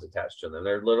electrons attached to them.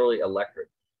 They're literally electric.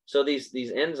 So these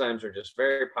enzymes are just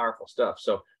very powerful stuff.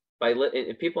 So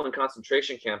if people in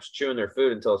concentration camps chewing their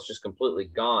food until it's just completely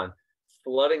gone,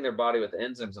 flooding their body with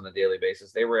enzymes on a daily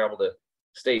basis, they were able to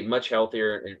stay much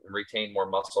healthier and retain more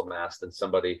muscle mass than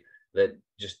somebody that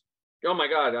just, oh my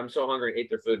God, I'm so hungry, ate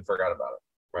their food and forgot about it,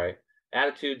 right?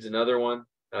 Attitude's another one.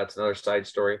 That's another side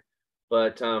story.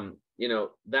 But,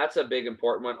 that's a big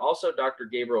important one. Also, Dr.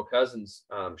 Gabriel Cousens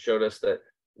showed us that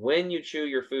when you chew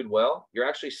your food well, you're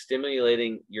actually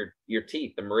stimulating your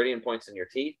teeth, the meridian points in your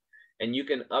teeth, and you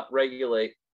can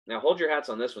upregulate. Now, hold your hats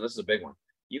on this one. This is a big one.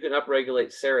 You can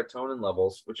upregulate serotonin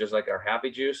levels, which is like our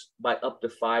happy juice, by up to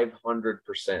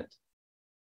 500%.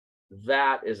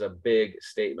 That is a big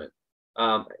statement.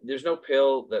 There's no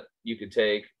pill that you could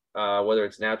take, whether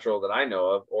it's natural that I know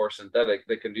of or synthetic,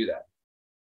 that can do that.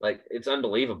 Like, it's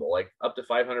unbelievable, like up to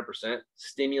 500%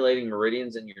 stimulating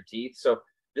meridians in your teeth. So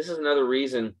this is another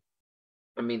reason,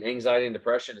 anxiety and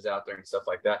depression is out there and stuff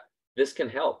like that. This can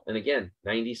help. And again,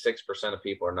 96% of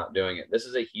people are not doing it. This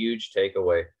is a huge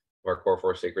takeaway of our core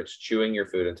 4 secrets: chewing your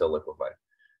food until liquefied.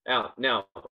 Now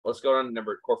let's go on to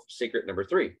core secret number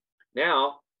 3.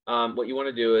 Now, what you want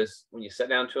to do is when you sit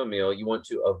down to a meal, you want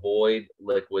to avoid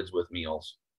liquids with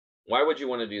meals. Why would you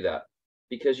want to do that?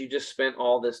 Because you just spent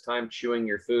all this time chewing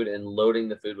your food and loading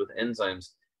the food with enzymes,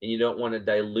 and you don't want to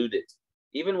dilute it.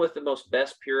 even with the most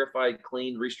best purified,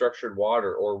 clean, restructured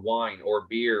water or wine or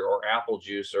beer or apple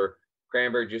juice or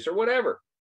cranberry juice or whatever,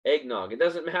 eggnog, it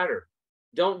doesn't matter.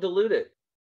 Don't dilute it.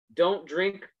 Don't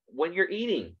drink when you're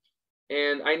eating.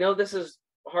 And I know this is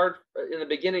hard in the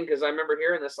beginning because I remember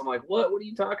hearing this. I'm like, what are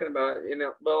you talking about?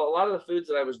 Well, a lot of the foods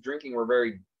that I was drinking were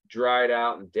very dried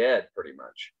out and dead pretty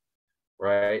much.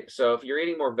 Right. So if you're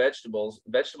eating more vegetables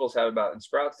have about, in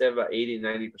sprouts, they have about 80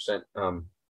 to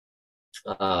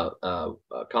 90%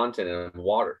 content in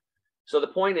water. So the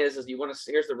point is you want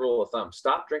to, here's the rule of thumb: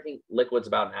 stop drinking liquids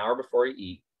about an hour before you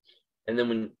eat. And then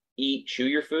when you eat, chew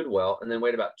your food well, and then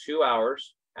wait about 2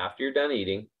 hours after you're done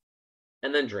eating,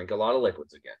 and then drink a lot of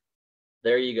liquids again.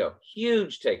 There you go.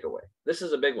 Huge takeaway. This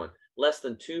is a big one. Less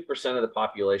than 2% of the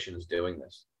population is doing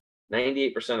this.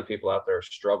 98% of people out there are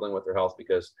struggling with their health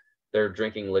because they're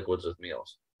drinking liquids with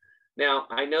meals. Now,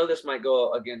 I know this might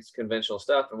go against conventional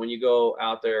stuff. And when you go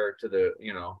out there to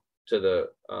the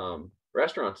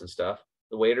restaurants and stuff,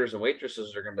 the waiters and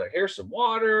waitresses are going to be like, here's some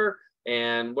water.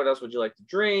 And what else would you like to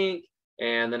drink?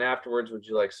 And then afterwards, would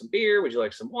you like some beer? Would you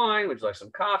like some wine? Would you like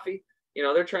some coffee?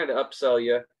 They're trying to upsell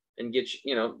you and get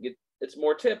it's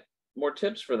more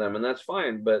tips for them. And that's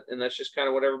fine. And that's just kind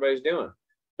of what everybody's doing.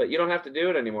 But you don't have to do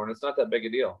it anymore. And it's not that big a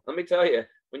deal. Let me tell you,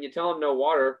 when you tell them no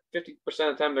water, 50%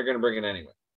 of the time they're going to bring it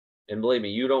anyway. And believe me,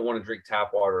 you don't want to drink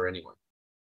tap water anyway.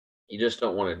 You just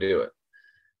don't want to do it.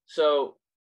 So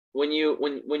when you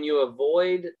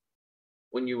avoid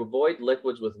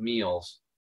liquids with meals,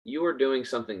 you are doing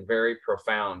something very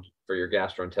profound for your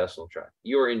gastrointestinal tract.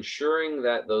 You are ensuring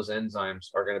that those enzymes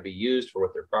are going to be used for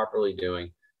what they're properly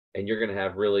doing, and you're going to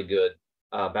have really good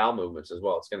bowel movements as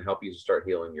well. It's going to help you to start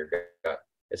healing your gut.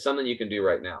 It's something you can do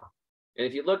right now. And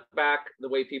if you look back the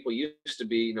way people used to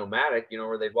be nomadic,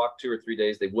 where they'd walk 2 or 3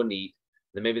 days, they wouldn't eat.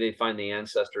 Then maybe they'd find the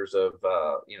ancestors of,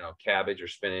 cabbage or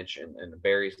spinach and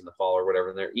berries in the fall or whatever,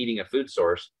 and they're eating a food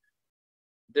source.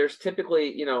 There's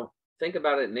typically, think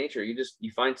about it in nature.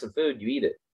 You find some food, you eat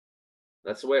it.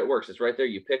 That's the way it works. It's right there.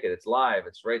 You pick it. It's live.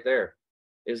 It's right there.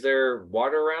 Is there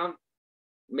water around?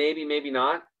 Maybe, maybe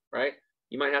not, right?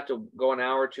 You might have to go an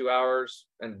hour, 2 hours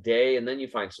a day, and then you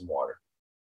find some water,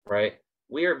 right?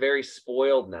 We are very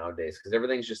spoiled nowadays because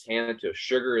everything's just handed to us.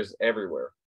 Sugar is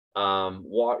everywhere.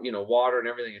 Water and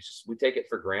everything. It's just, we take it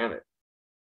for granted.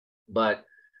 But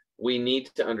we need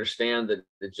to understand that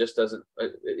it just doesn't,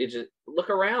 it just, look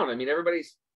around. I mean,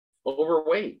 everybody's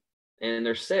overweight and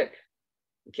they're sick.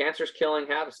 Cancer's killing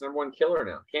half. It's number one killer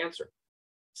now, cancer.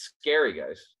 It's scary,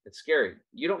 guys. It's scary.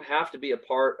 You don't have to be a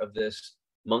part of this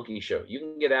monkey show. You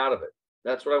can get out of it.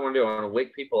 That's what I want to do. I want to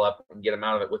wake people up and get them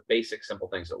out of it with basic, simple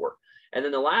things that work. And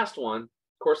then the last one,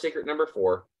 core secret number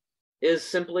 4, is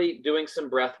simply doing some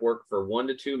breath work for 1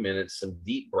 to 2 minutes, some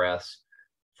deep breaths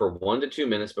for 1 to 2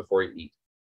 minutes before you eat.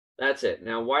 That's it.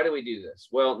 Now, why do we do this?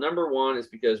 Well, number one is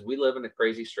because we live in a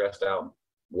crazy, stressed out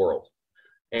world.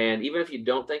 And even if you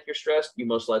don't think you're stressed, you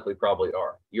most likely probably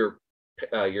are.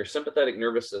 Your sympathetic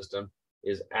nervous system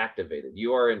is activated.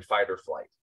 You are in fight or flight,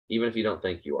 even if you don't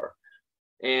think you are.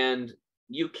 And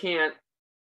you can't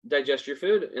digest your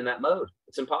food in that mode.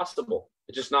 It's impossible.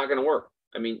 It's just not going to work.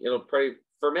 I mean, it'll probably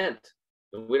ferment.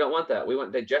 We don't want that. We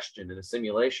want digestion in a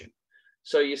simulation.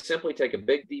 So you simply take a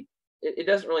big, deep, it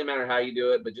doesn't really matter how you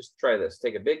do it, but just try this.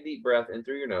 Take a big, deep breath in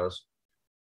through your nose,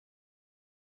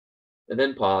 and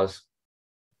then pause,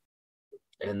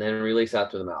 and then release out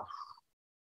through the mouth.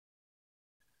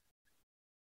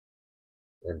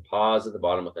 Then pause at the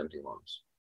bottom with empty lungs.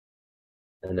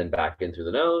 And then back in through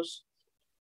the nose.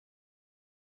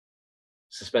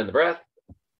 Suspend the breath.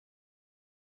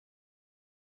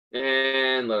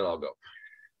 And let it all go.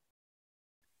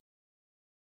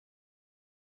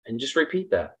 And just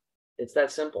repeat that. It's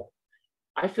that simple.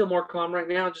 I feel more calm right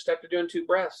now just after doing 2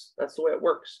 breaths. That's the way it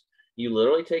works. You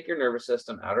literally take your nervous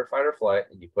system out of fight or flight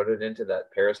and you put it into that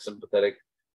parasympathetic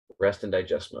rest and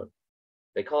digest mode.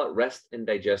 They call it rest and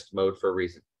digest mode for a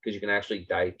reason, because you can actually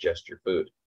digest your food.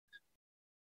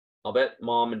 I'll bet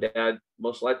mom and dad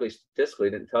most likely statistically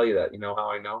didn't tell you that. You know how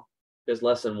I know? Because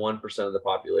less than 1% of the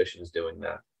population is doing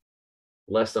that.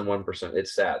 Less than 1%.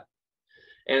 It's sad.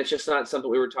 And it's just not something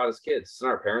we were taught as kids. It's not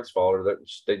our parents' fault, or that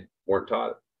they weren't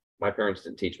taught it. My parents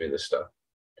didn't teach me this stuff.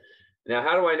 Now,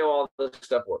 how do I know all this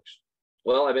stuff works?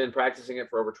 Well, I've been practicing it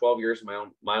for over 12 years in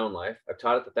my own life. I've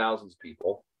taught it to thousands of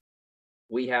people.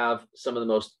 We have some of the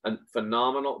most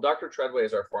phenomenal, Dr. Treadway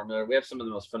is our formula. We have some of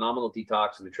the most phenomenal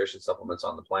detox and nutrition supplements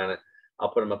on the planet. I'll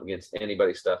put them up against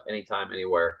anybody's stuff, anytime,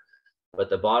 anywhere. But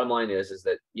the bottom line is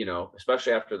that,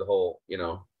 especially after the whole,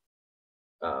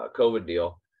 COVID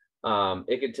deal,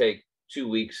 it could take 2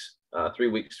 weeks, 3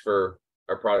 weeks for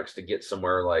our products to get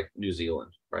somewhere like New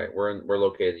Zealand, right? We're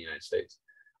located in the United States.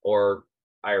 or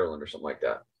Ireland or something like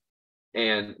that.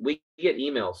 And we get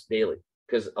emails daily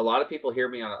because a lot of people hear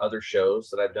me on other shows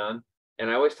that I've done. And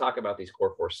I always talk about these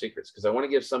core four secrets because I want to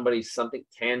give somebody something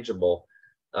tangible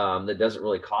that doesn't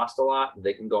really cost a lot.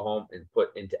 They can go home and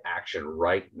put into action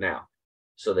right now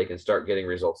so they can start getting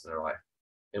results in their life.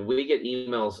 And we get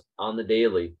emails on the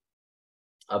daily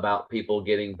about people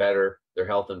getting better, their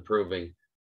health improving,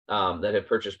 that have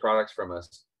purchased products from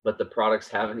us, but the products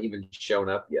haven't even shown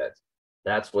up yet.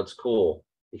 That's what's cool,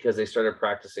 because they started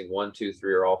practicing 1, 2,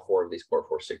 3, or all 4 of these core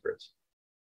 4 secrets.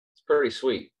 It's pretty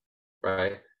sweet,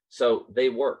 right? So they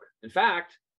work. In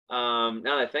fact, now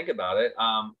that I think about it,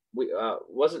 we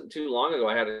wasn't too long ago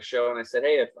I had a show and I said,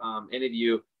 hey, if any of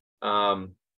you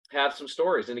have some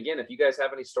stories, and again, if you guys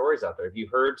have any stories out there, if you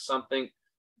heard something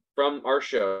from our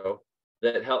show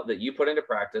that you put into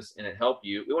practice and it helped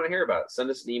you, we want to hear about it.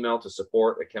 Send us an email to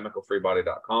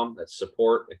support@chemicalfreebody.com. That's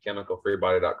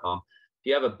support@chemicalfreebody.com. If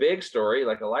you have a big story,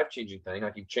 like a life-changing thing,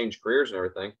 like you've changed careers and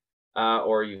everything,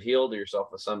 or you've healed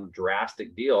yourself with some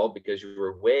drastic deal because you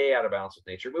were way out of balance with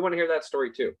nature, we want to hear that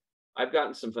story too. I've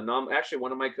gotten some phenomenal, actually,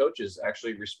 one of my coaches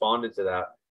actually responded to that.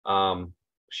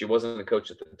 She wasn't a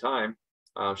coach at the time.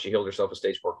 She healed herself of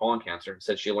stage 4 colon cancer.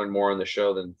 Said she learned more on the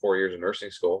show than 4 years of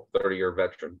nursing school, 30-year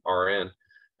veteran RN.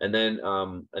 And then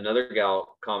another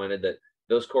gal commented that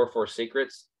those core 4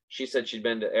 secrets, she said she'd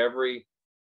been to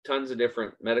tons of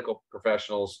different medical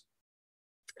professionals.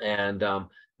 And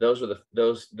those were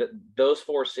those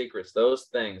 4 secrets, those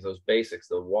things, those basics,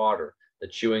 the water, the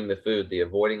chewing the food, the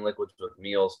avoiding liquids with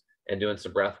meals, and doing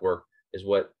some breath work is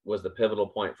what was the pivotal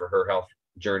point for her health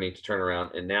journey to turn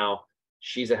around. And now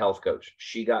she's a health coach.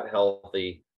 She got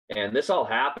healthy. And this all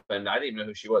happened. I didn't even know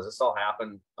who she was. This all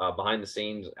happened behind the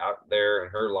scenes out there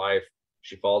in her life.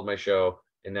 She followed my show,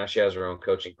 and now she has her own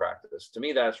coaching practice. To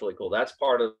me, that's really cool. That's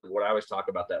part of what I always talk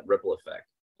about, that ripple effect.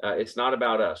 It's not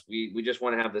about us. We just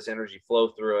want to have this energy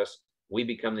flow through us. We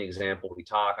become the example. We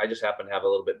talk. I just happen to have a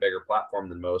little bit bigger platform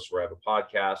than most, where I have a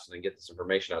podcast and I get this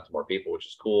information out to more people, which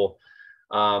is cool.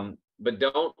 But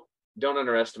don't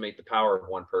underestimate the power of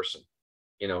one person.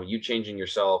 You changing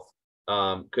yourself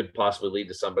could possibly lead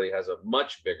to somebody who has a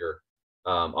much bigger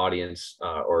audience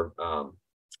or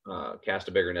cast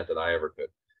a bigger net than I ever could.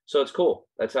 So it's cool.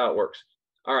 That's how it works.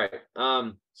 All right.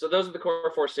 So those are the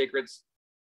core 4 secrets.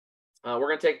 We're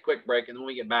going to take a quick break. And when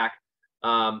we get back,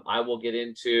 I will get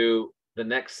into the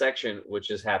next section,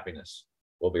 which is happiness.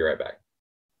 We'll be right back.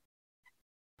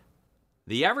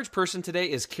 The average person today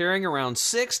is carrying around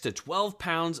 6 to 12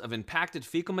 pounds of impacted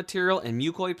fecal material and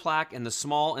mucoid plaque in the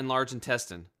small and large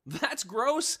intestine. That's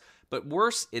gross, but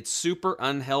worse, it's super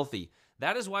unhealthy.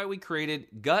 That is why we created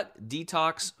Gut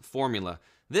Detox Formula.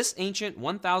 This ancient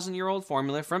 1,000-year-old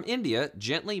formula from India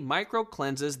gently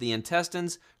micro-cleanses the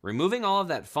intestines, removing all of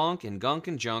that funk and gunk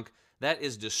and junk that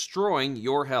is destroying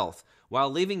your health, while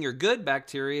leaving your good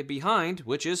bacteria behind,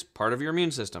 which is part of your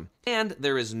immune system. And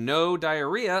there is no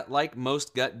diarrhea like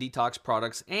most gut detox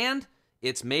products, and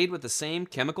it's made with the same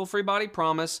chemical-free body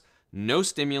promise, no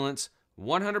stimulants,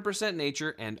 100%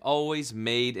 nature, and always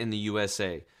made in the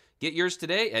USA. Get yours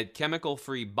today at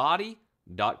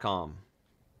chemicalfreebody.com.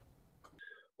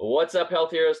 What's up,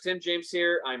 health heroes? Tim James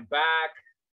here. I'm back.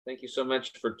 Thank you so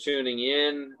much for tuning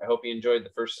in. I hope you enjoyed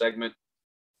the first segment.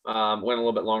 Went a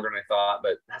little bit longer than I thought,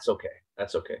 but that's okay.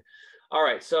 That's okay. All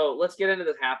right, so let's get into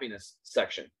the happiness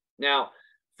section. Now,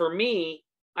 for me,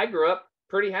 I grew up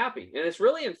pretty happy, and it's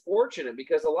really unfortunate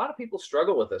because a lot of people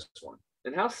struggle with this one.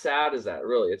 And how sad is that,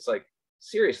 really? It's like,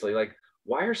 seriously, like,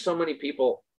 why are so many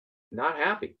people not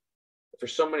happy? For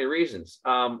so many reasons.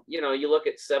 You look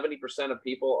at 70% of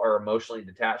people are emotionally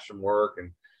detached from work,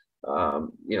 and a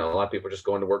lot of people are just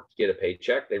going to work to get a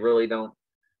paycheck. They're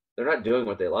not doing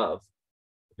what they love.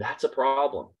 That's a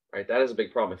problem, right? That is a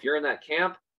big problem. If you're in that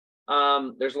camp,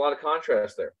 there's a lot of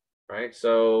contrast there, right?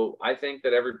 So I think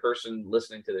that every person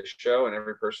listening to this show and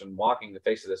every person walking the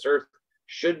face of this earth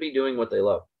should be doing what they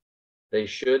love. They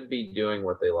should be doing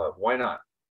what they love. Why not?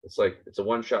 It's a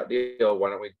one-shot deal. Why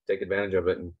don't we take advantage of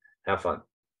it and have fun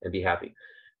and be happy?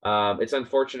 It's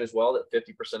unfortunate as well that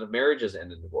 50% of marriages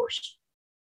end in divorce.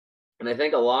 And I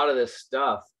think a lot of this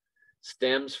stuff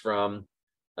stems from,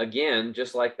 again,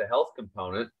 just like the health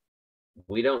component,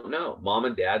 we don't know. Mom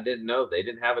and dad didn't know. They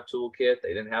didn't have a toolkit.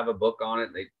 They didn't have a book on it.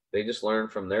 They just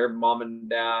learned from their mom and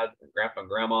dad, and grandpa and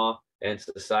grandma, and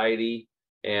society.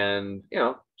 And,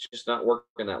 it's just not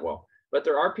working that well. But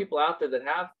there are people out there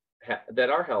that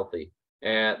are healthy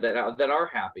and that are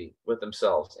happy with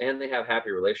themselves, and they have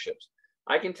happy relationships.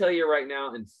 I can tell you right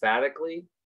now, emphatically,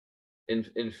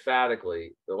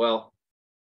 well,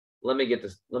 let me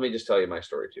just tell you my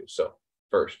story too. So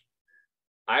first,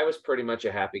 I was pretty much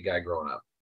a happy guy growing up.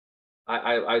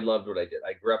 I loved what I did.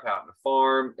 I grew up out on a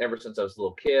farm. Ever since I was a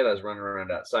little kid, I was running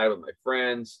around outside with my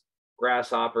friends,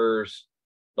 grasshoppers,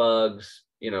 bugs,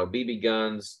 BB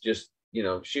guns, just,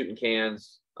 shooting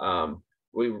cans.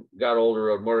 We got older,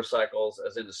 rode motorcycles. I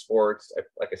was into sports.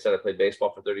 Like I said, I played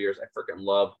baseball for 30 years. I freaking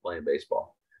loved playing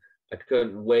baseball. I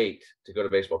couldn't wait to go to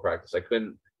baseball practice. I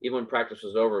couldn't, even when practice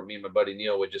was over, me and my buddy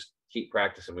Neil would just keep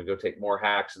practicing. We'd go take more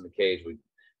hacks in the cage. We'd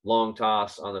long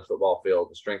toss on the football field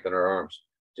to strengthen our arms.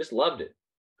 Just loved it.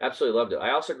 Absolutely loved it.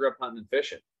 I also grew up hunting and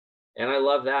fishing, and I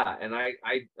love that. And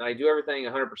I do everything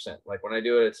 100%. Like when I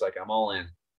do it, it's like I'm all in.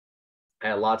 I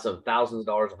had lots of thousands of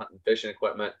dollars of hunting and fishing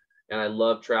equipment, and I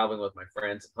love traveling with my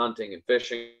friends, hunting and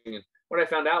fishing. And what I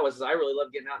found out was I really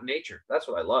love getting out in nature. That's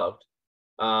what I loved,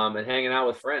 and hanging out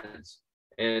with friends.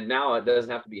 And now it doesn't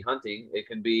have to be hunting. It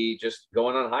can be just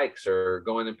going on hikes or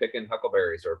going and picking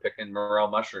huckleberries or picking morel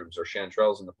mushrooms or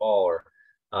chanterelles in the fall, or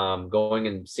going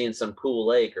and seeing some cool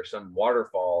lake or some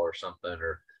waterfall or something,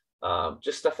 or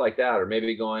just stuff like that. Or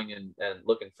maybe going and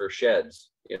looking for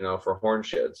sheds, for horn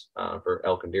sheds, for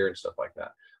elk and deer and stuff like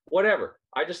that. Whatever.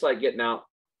 I just like getting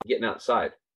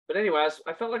outside. But anyway,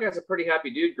 I felt like I was a pretty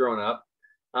happy dude growing up,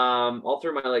 all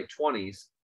through my late 20s.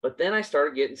 But then I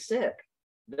started getting sick.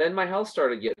 Then my health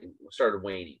started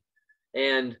waning.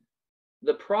 And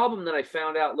the problem that I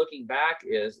found out looking back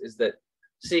is that,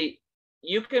 see,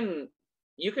 you can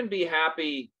be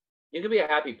happy, you can be a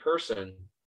happy person,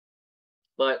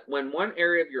 but when one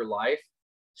area of your life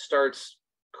starts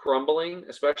crumbling,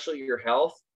 especially your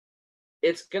health,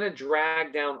 it's going to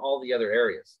drag down all the other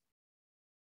areas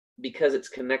because it's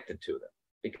connected to them,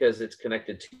 because it's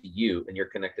connected to you and you're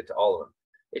connected to all of them.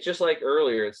 It's just like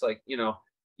earlier, it's like,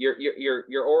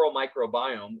 your oral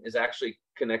microbiome is actually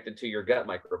connected to your gut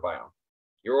microbiome.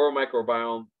 Your oral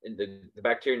microbiome in the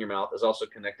bacteria in your mouth is also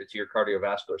connected to your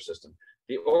cardiovascular system.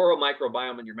 The oral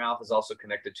microbiome in your mouth is also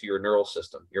connected to your neural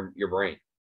system, your brain.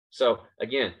 So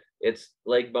again, it's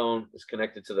leg bone is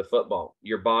connected to the foot bone.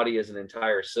 Your body is an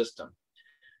entire system.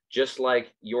 Just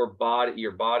like your body,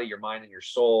 your mind, and your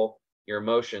soul, your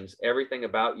emotions, everything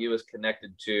about you is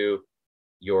connected to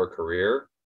your career,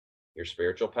 your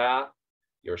spiritual path,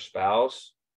 your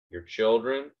spouse, your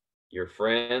children, your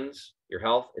friends, your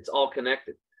health. It's all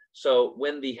connected. So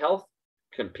when the health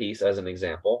piece, as an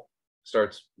example,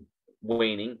 starts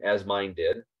waning, as mine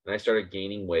did, and I started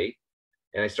gaining weight,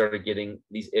 and I started getting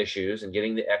these issues and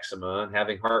getting the eczema and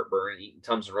having heartburn and eating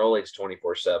Tums and Rolaids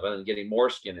 24/7 and getting more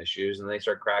skin issues, and they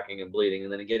start cracking and bleeding,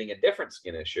 and then getting a different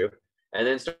skin issue, and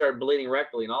then started bleeding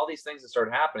rectally, and all these things that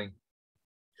started happening,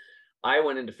 I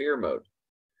went into fear mode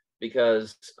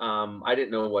because I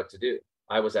didn't know what to do.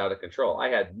 I was out of control. I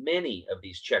had many of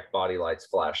these check body lights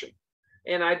flashing,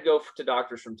 and I'd go to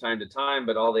doctors from time to time,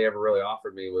 but all they ever really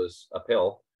offered me was a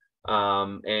pill.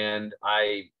 And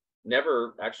I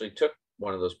never actually took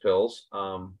one of those pills.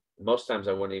 Most times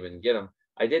I wouldn't even get them.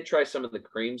 I did try some of the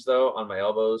creams though on my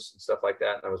elbows and stuff like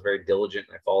that. And I was very diligent,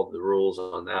 and I followed the rules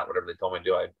on that. Whatever they told me to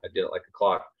do, I did it like a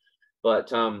clock.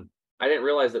 But I didn't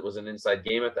realize it was an inside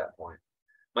game at that point.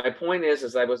 My point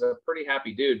is I was a pretty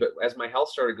happy dude, but as my health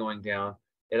started going down,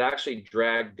 it actually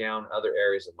dragged down other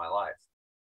areas of my life.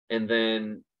 And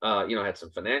then, I had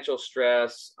some financial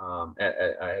stress. I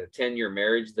had a 10-year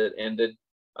marriage that ended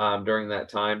during that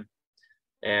time.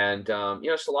 And,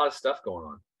 just a lot of stuff going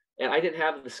on. And I didn't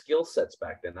have the skill sets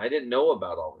back then. I didn't know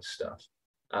about all this stuff.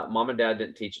 Mom and dad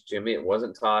didn't teach it to me. It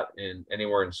wasn't taught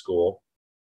anywhere in school.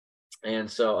 And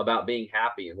so about being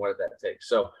happy and what did that take?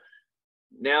 So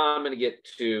now I'm going to get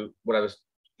to what I was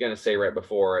going to say right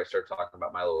before I start talking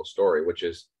about my little story, which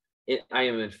is I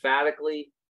am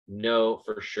emphatically know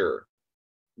for sure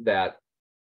that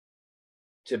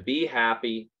to be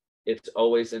happy, it's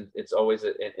always an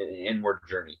inward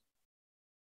journey.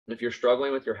 If you're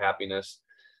struggling with your happiness,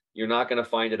 you're not going to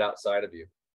find it outside of you.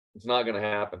 It's not going to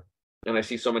happen. And I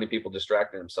see so many people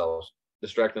distracting themselves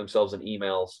in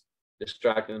emails,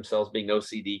 distracting themselves being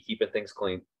OCD, keeping things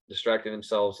clean, distracting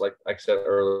themselves, like I said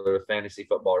earlier, with fantasy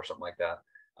football or something like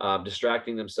that,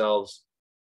 distracting themselves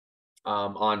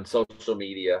on social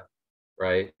media,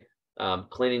 right?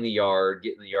 Cleaning the yard,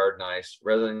 getting the yard nice,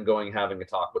 rather than going and having a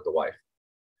talk with the wife,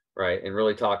 right? And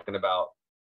really talking about,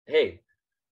 hey,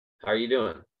 how are you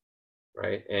doing?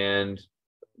 Right? And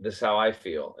this is how I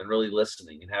feel, and really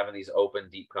listening and having these open,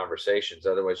 deep conversations.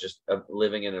 Otherwise, just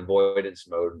living in avoidance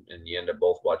mode, and you end up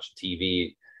both watching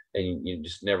TV and you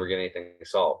just never get anything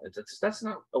solved. That's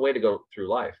not a way to go through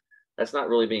life. That's not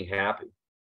really being happy.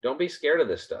 Don't be scared of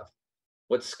this stuff.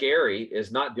 What's scary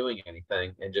is not doing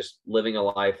anything and just living a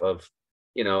life of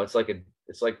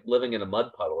it's like living in a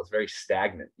mud puddle. It's very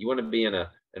stagnant. You want to be in a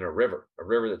river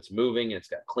that's moving, and it's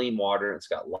got clean water, and it's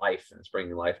got life, and it's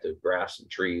bringing life to grass and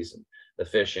trees and the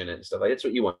fish in it and stuff. Like, it's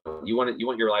what you want. You want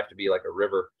your life to be like a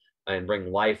river and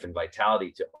bring life and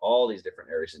vitality to all these different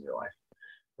areas in your life,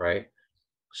 right?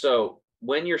 So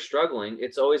when you're struggling,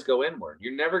 it's always go inward.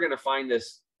 You're never going to find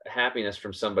this happiness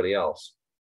from somebody else.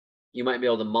 You might be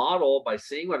able to model by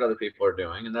seeing what other people are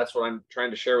doing. And that's what I'm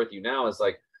trying to share with you now, is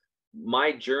like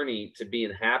my journey to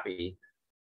being happy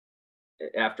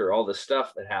after all the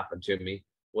stuff that happened to me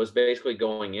was basically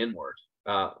going inward.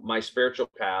 My spiritual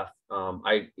path,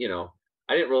 I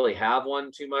didn't really have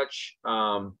one too much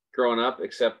growing up,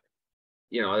 except,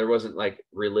 there wasn't like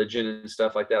religion and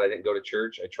stuff like that. I didn't go to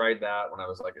church. I tried that when I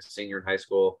was like a senior in high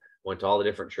school, went to all the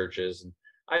different churches, and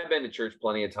I've been to church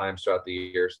plenty of times throughout the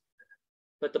years.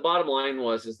 But the bottom line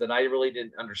is that I really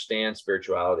didn't understand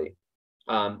spirituality.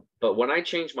 But when I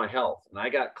changed my health and I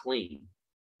got clean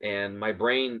and my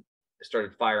brain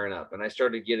started firing up and I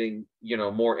started getting,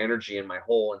 more energy in my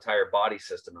whole entire body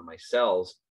system and my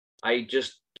cells, I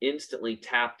just instantly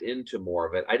tapped into more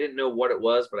of it. I didn't know what it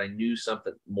was, but I knew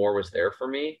something more was there for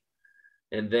me.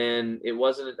 And then that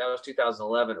was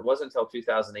 2011. It wasn't until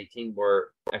 2018 where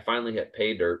I finally hit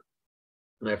pay dirt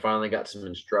and I finally got some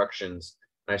instructions.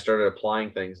 I started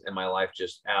applying things, and my life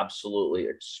just absolutely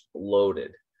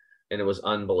exploded, and it was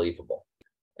unbelievable.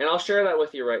 And I'll share that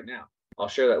with you right now.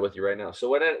 So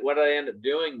what I ended up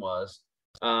doing was,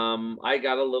 I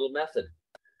got a little method,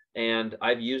 and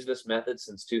I've used this method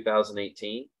since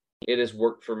 2018. It has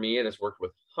worked for me. It has worked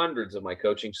with hundreds of my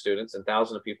coaching students and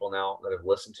thousands of people now that have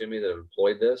listened to me, that have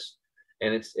employed this.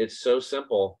 And it's so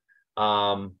simple,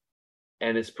 and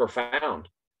it's profound.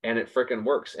 And it freaking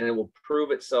works, and it will prove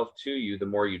itself to you the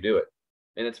more you do it.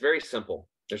 And it's very simple.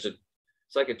 It's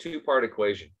like a two-part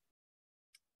equation.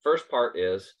 First part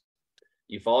is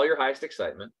you follow your highest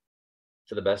excitement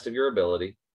to the best of your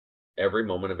ability every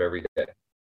moment of every day.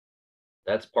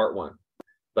 That's part one.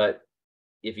 But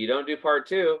if you don't do part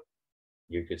two,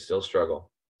 you could still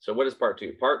struggle. So what is part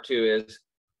two? Part two is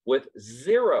with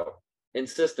zero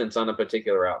insistence on a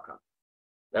particular outcome.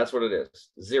 That's what it is.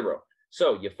 Zero.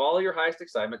 So you follow your highest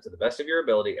excitement to the best of your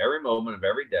ability every moment of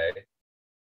every day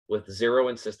with zero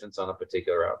insistence on a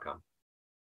particular outcome.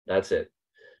 That's it.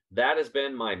 That has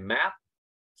been my map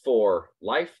for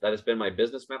life. That has been my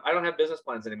business map. I don't have business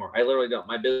plans anymore. I literally don't.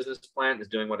 My business plan is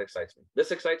doing what excites me.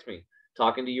 This excites me.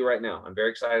 Talking to you right now. I'm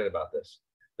very excited about this.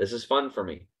 This is fun for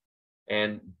me.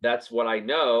 And that's what I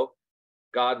know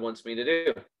God wants me to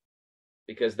do,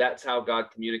 because that's how God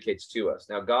communicates to us.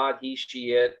 Now, God, he,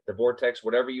 she, it, the vortex,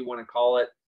 whatever you want to call it.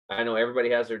 I know everybody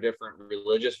has their different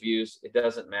religious views. It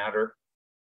doesn't matter.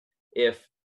 If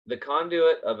the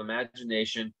conduit of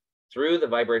imagination through the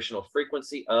vibrational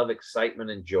frequency of excitement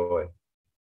and joy,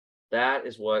 that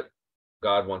is what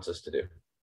God wants us to do.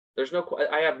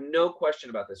 I have no question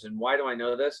about this. And why do I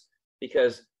know this?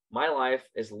 Because my life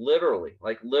is literally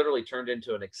turned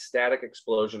into an ecstatic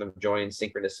explosion of joy and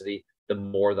synchronicity the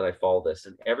more that I follow this.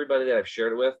 And everybody that I've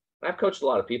shared it with, and I've coached a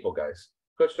lot of people, guys.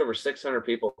 Coached over 600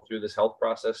 people through this health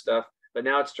process stuff, but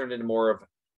now it's turned into more of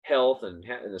health, and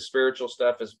the spiritual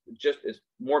stuff is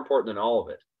more important than all of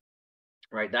it,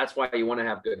 right? That's why you want to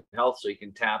have good health, so you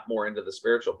can tap more into the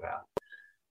spiritual path.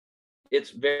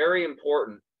 It's very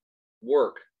important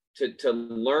work to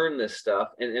learn this stuff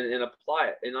and apply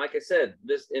it. And like I said,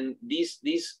 this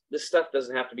stuff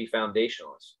doesn't have to be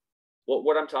foundationalist.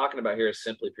 What I'm talking about here is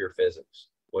simply pure physics.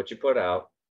 What you put out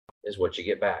is what you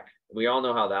get back. We all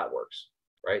know how that works,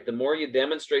 right? The more you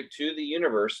demonstrate to the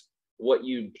universe what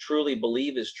you truly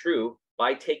believe is true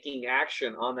by taking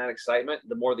action on that excitement,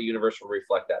 the more the universe will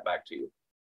reflect that back to you.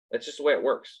 That's just the way it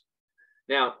works.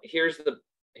 Now, here's the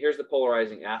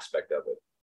polarizing aspect of it.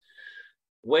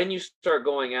 When you start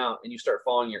going out and you start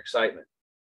following your excitement,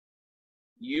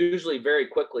 usually very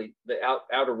quickly, the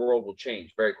outer world will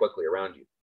change very quickly around you.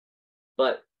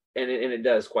 But, and it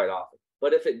does quite often.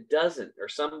 But if it doesn't, or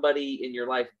somebody in your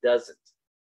life doesn't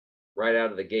right out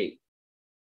of the gate,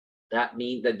 that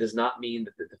does not mean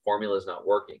that the formula is not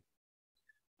working.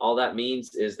 All that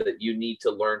means is that you need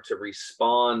to learn to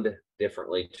respond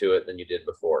differently to it than you did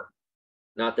before.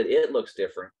 Not that it looks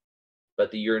different,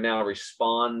 but that you're now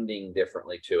responding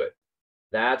differently to it.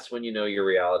 That's when you know your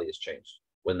reality has changed,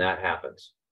 when that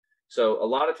happens. So a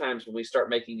lot of times when we start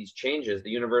making these changes, the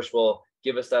universe will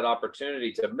give us that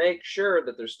opportunity to make sure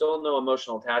that there's still no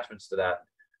emotional attachments to that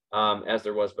as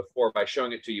there was before, by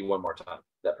showing it to you one more time.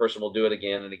 That person will do it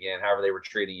again and again, however they were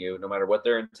treating you. No matter what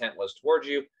their intent was towards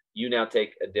you, you now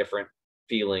take a different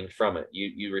feeling from it.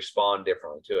 You respond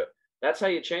differently to it. That's how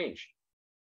you change.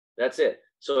 That's it.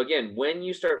 So again, when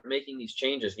you start making these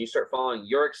changes and you start following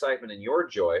your excitement and your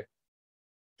joy,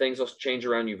 things will change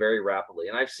around you very rapidly.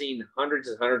 And I've seen hundreds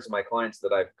and hundreds of my clients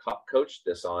that I've coached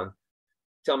this on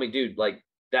tell me, dude, like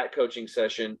that coaching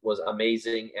session was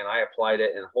amazing and I applied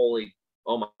it, and holy,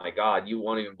 oh my God, you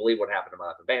won't even believe what happened to my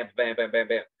life. Bam, bam, bam, bam,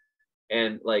 bam.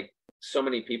 And like so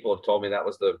many people have told me that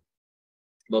was the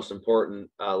most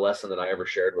important lesson that I ever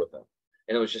shared with them.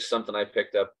 And it was just something I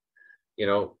picked up,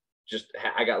 just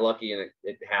I got lucky and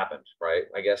it happened, right?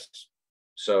 I guess.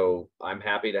 So I'm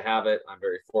happy to have it. I'm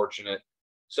very fortunate.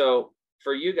 So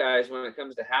for you guys, when it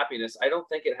comes to happiness, I don't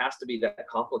think it has to be that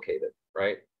complicated,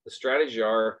 right? The strategies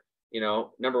are,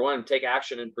 number one, take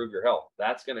action, improve your health.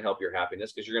 That's going to help your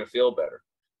happiness because you're going to feel better.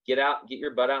 Get out, get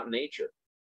your butt out in nature.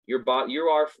 You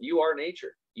are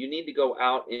nature. You need to go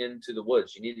out into the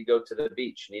woods. You need to go to the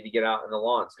beach. You need to get out in the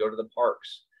lawns, go to the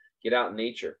parks, get out in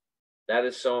nature. That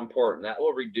is so important. That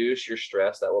will reduce your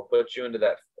stress. That will put you into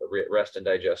that rest and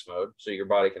digest mode so your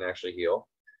body can actually heal.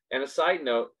 And a side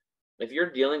note, if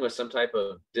you're dealing with some type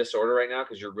of disorder right now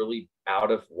because you're really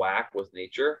out of whack with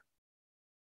nature,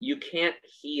 you can't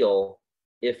heal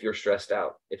if you're stressed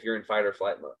out, if you're in fight or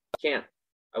flight mode. You can't.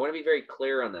 I want to be very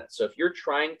clear on that. So if you're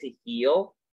trying to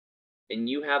heal and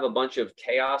you have a bunch of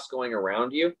chaos going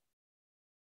around you,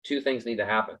 two things need to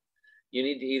happen. You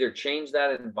need to either change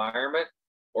that environment,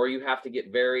 or you have to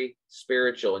get very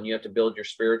spiritual and you have to build your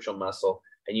spiritual muscle,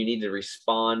 and you need to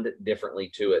respond differently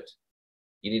to it.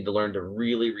 You need to learn to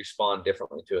really respond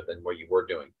differently to it than what you were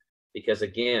doing. Because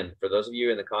again, for those of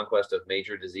you in the conquest of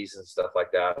major diseases and stuff like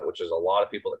that, which is a lot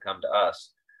of people that come to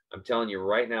us, I'm telling you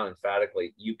right now,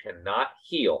 emphatically, you cannot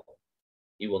heal.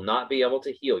 You will not be able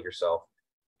to heal yourself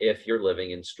if you're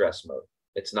living in stress mode.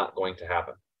 It's not going to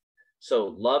happen.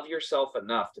 So love yourself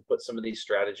enough to put some of these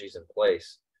strategies in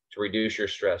place to reduce your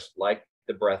stress, like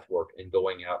the breath work and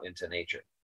going out into nature.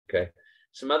 Okay.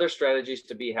 Some other strategies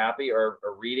to be happy are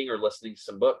reading or listening to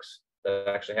some books that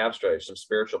actually have strategies, some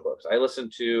spiritual books. I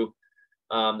listened to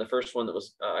the first one that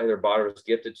was either bought or was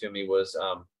gifted to me was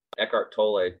Eckhart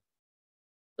Tolle,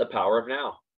 The Power of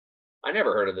Now. I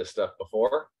never heard of this stuff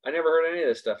before. I never heard any of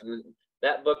this stuff. And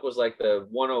that book was like the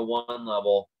 101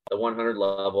 level, the 100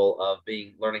 level of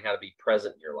learning how to be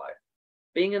present in your life,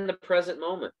 being in the present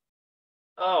moment.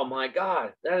 Oh my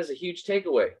God, that is a huge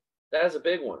takeaway. That is a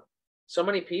big one. So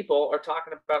many people are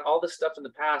talking about all this stuff in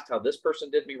the past, how this person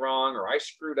did me wrong, or I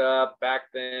screwed up back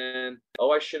then.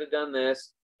 Oh, I should have done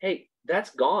this. Hey,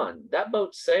 that's gone. That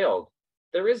boat sailed.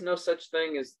 There is no such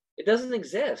thing as, it doesn't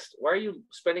exist. Why are you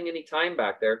spending any time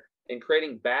back there and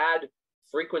creating bad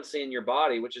frequency in your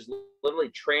body, which is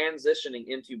literally transitioning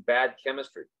into bad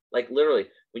chemistry? Like literally,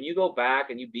 when you go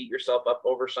back and you beat yourself up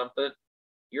over something,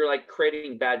 you're like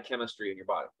creating bad chemistry in your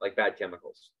body, like bad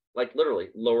chemicals, like literally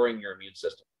lowering your immune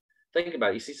system. Think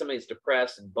about it. You see somebody that's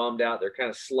depressed and bummed out. They're kind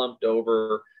of slumped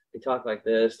over. They talk like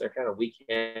this. They're kind of weak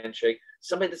handshake.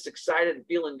 Somebody that's excited and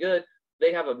feeling good,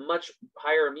 they have a much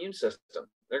higher immune system.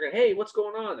 They're going, hey, what's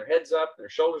going on? Their head's up, their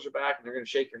shoulders are back, and they're going to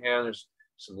shake your hand. There's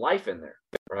some life in there,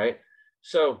 right?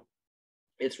 So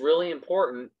it's really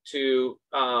important to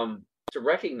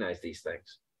recognize these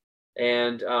things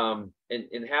and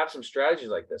have some strategies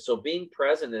like this. So being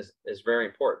present is very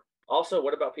important. Also,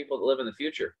 what about people that live in the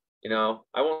future?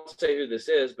 I won't say who this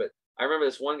is, but I remember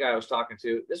this one guy I was talking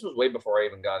to. This was way before I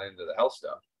even got into the health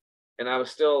stuff. And I was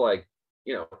still like,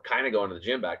 kind of going to the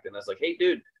gym back then. I was like, hey,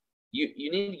 dude,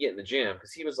 you need to get in the gym.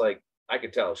 Because he was like, I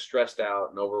could tell, stressed out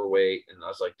and overweight. And I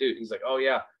was like, dude, he's like, oh,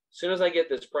 yeah, as soon as I get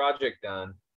this project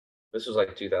done, this was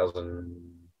like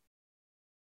 2000.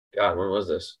 God, when was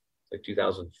this? Like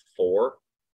 2004, I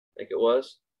think it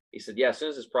was. He said, yeah, as soon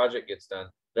as this project gets done,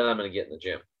 then I'm going to get in the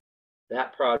gym.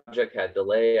 That project had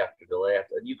delay after delay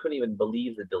after. You couldn't even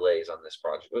believe the delays on this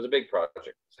project. It was a big project.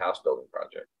 It was a house building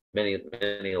project,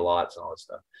 many lots and all this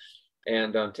stuff.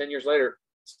 And 10 years later,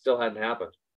 still hadn't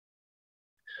happened.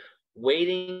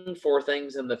 Waiting for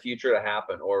things in the future to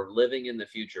happen or living in the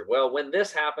future. Well, when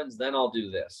this happens, then I'll do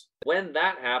this. When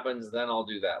that happens, then I'll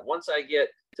do that. Once I get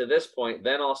to this point,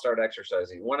 then I'll start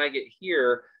exercising. When I get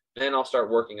here, then I'll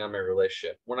start working on my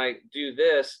relationship. When I do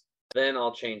this, then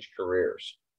I'll change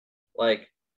careers. Like,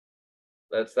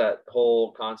 that's that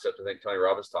whole concept I think Tony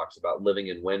Robbins talks about, living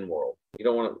in when world. You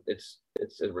don't want to, it's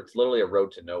literally a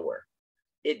road to nowhere.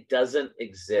 It doesn't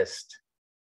exist.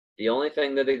 The only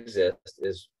thing that exists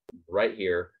is right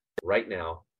here, right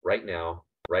now, right now,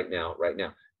 right now, right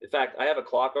now. In fact, I have a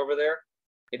clock over there.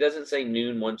 It doesn't say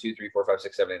noon, 1, 2, 3, 4, 5,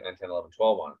 6, 7, 8, 9, 10, 11,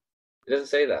 12 on it. It doesn't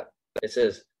say that. It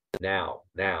says now,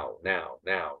 now, now,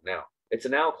 now, now. It's a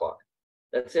now clock.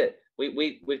 That's it.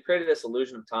 We've created this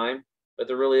illusion of time, but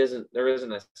there isn't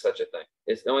such a thing.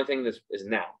 It's the only thing that is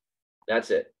now.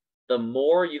 That's it. The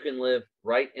more you can live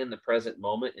right in the present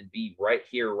moment and be right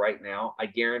here, right now, I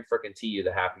guarantee you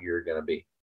the happier you're going to be.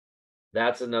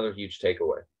 That's another huge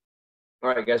takeaway. All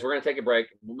right, guys, we're going to take a break.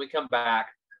 When we come back,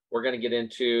 we're going to get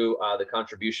into the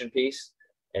contribution piece.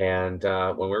 And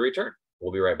when we return,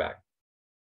 we'll be right back.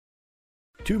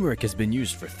 Turmeric has been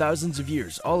used for thousands of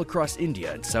years all across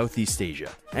India and Southeast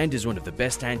Asia and is one of the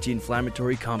best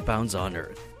anti-inflammatory compounds on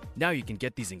earth. Now you can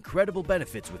get these incredible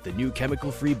benefits with the new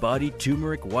chemical-free body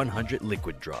Turmeric 100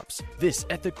 liquid drops. This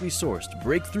ethically sourced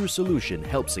breakthrough solution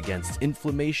helps against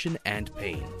inflammation and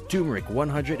pain. Turmeric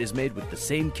 100 is made with the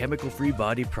same chemical-free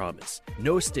body promise.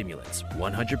 No stimulants,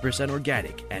 100%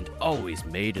 organic, and always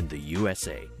made in the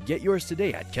USA. Get yours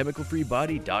today at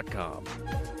chemicalfreebody.com.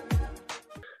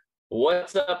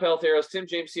 What's up, Health Heroes? Tim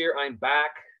James here. I'm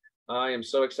back. I am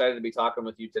so excited to be talking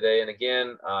with you today. And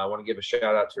again, I want to give a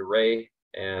shout out to Ray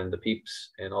and the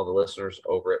peeps and all the listeners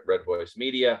over at Red Voice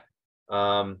Media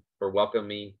for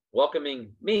welcoming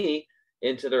me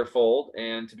into their fold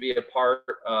and to be a part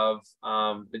of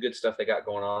the good stuff they got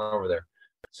going on over there.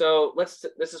 So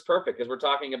this is perfect because we're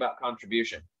talking about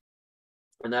contribution.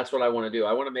 And that's what I want to do.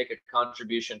 I want to make a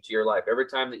contribution to your life. Every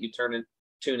time that you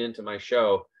tune into my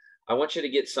show, I want you to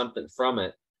get something from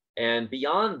it. And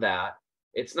beyond that,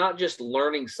 it's not just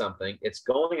learning something, it's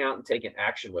going out and taking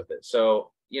action with it.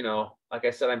 So, like I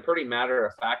said, I'm pretty matter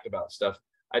of fact about stuff.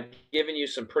 I've given you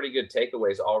some pretty good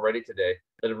takeaways already today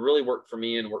that have really worked for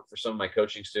me and worked for some of my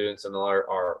coaching students and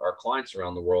our clients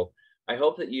around the world. I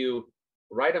hope that you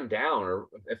write them down, or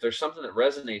if there's something that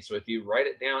resonates with you, write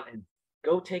it down and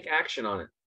go take action on it.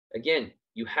 Again,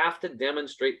 you have to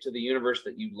demonstrate to the universe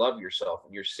that you love yourself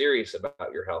and you're serious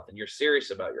about your health and you're serious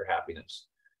about your happiness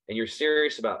and you're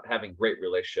serious about having great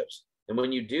relationships. And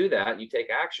when you do that, you take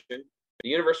action, the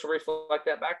universe will reflect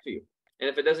that back to you. And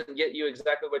if it doesn't get you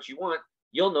exactly what you want,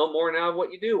 you'll know more now of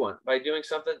what you do want by doing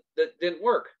something that didn't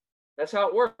work. That's how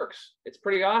it works. It's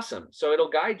pretty awesome. So it'll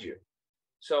guide you.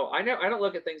 So I don't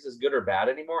look at things as good or bad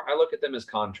anymore. I look at them as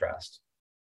contrast.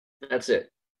 That's it.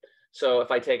 So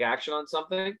if I take action on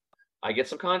something, I get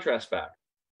some contrast back.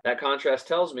 That contrast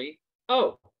tells me,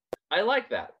 oh, I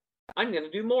like that. I'm going to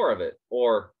do more of it.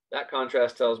 Or that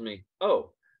contrast tells me,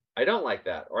 oh, I don't like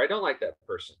that, or I don't like that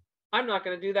person. I'm not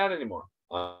going to do that anymore.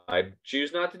 I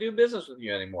choose not to do business with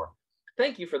you anymore.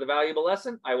 Thank you for the valuable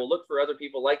lesson. I will look for other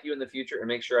people like you in the future and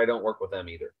make sure I don't work with them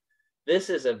either. This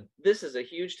is a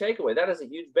huge takeaway. That is a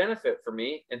huge benefit for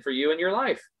me and for you in your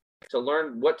life, to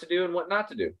learn what to do and what not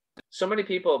to do. So many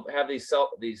people have these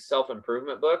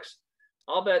self-improvement books.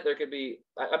 I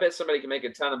bet somebody can make a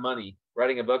ton of money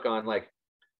writing a book on like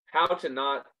how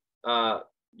not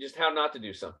to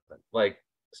do something. Like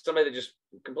somebody that just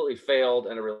completely failed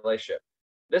in a relationship.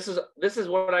 This is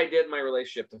what I did in my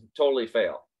relationship to totally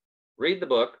fail. Read the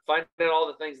book, find out all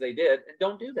the things they did, and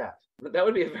don't do that. That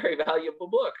would be a very valuable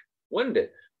book, wouldn't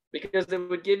it? Because it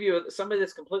would give you somebody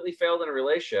that's completely failed in a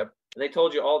relationship, and they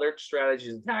told you all their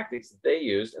strategies and tactics that they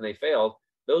used, and they failed.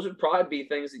 Those would probably be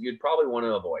things that you'd probably want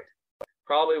to avoid.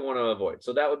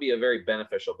 So that would be a very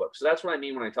beneficial book. So that's what I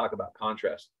mean when I talk about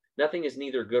contrast. Nothing is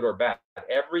neither good or bad.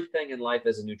 Everything in life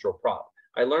is a neutral prop.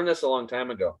 I learned this a long time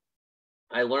ago.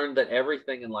 I learned that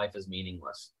everything in life is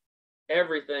meaningless.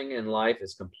 Everything in life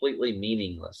is completely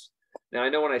meaningless. Now, I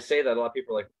know when I say that, a lot of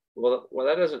people are like, well,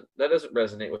 that doesn't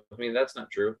resonate with me. That's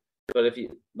not true. But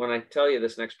when I tell you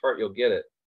this next part, you'll get it.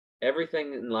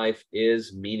 Everything in life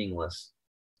is meaningless.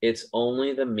 It's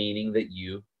only the meaning that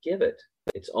you give it.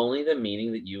 It's only the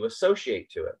meaning that you associate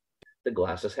to it. The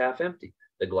glass is half empty.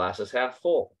 The glass is half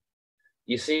full.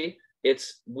 You see,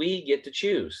 we get to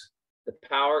choose. The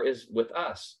power is with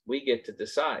us. We get to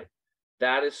decide.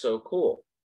 That is so cool.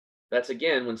 That's,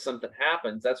 again, when something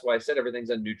happens, that's why I said everything's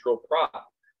a neutral prop.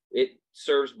 It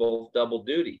serves both double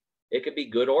duty. It could be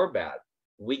good or bad.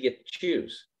 We get to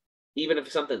choose. Even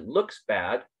if something looks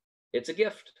bad, it's a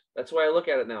gift. That's why I look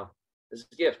at it now. It's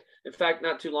a gift. In fact,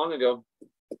 not too long ago,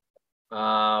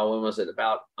 when was it?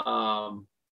 About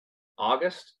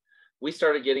August, we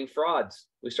started getting frauds.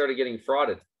 We started getting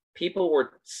frauded. People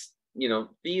were,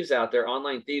 thieves out there,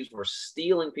 online thieves were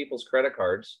stealing people's credit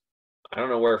cards. I don't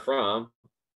know where from.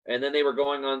 And then they were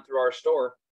going on through our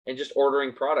store and just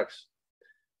ordering products.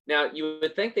 Now, you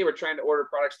would think they were trying to order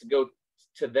products to go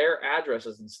to their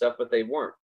addresses and stuff, but they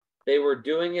weren't. They were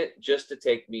doing it just to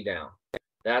take me down.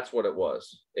 That's what it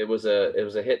was. It was a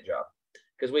hit job.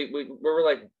 Because we were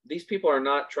like, these people are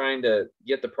not trying to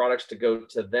get the products to go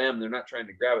to them. They're not trying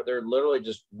to grab it. They're literally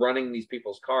just running these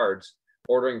people's cards,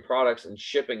 ordering products and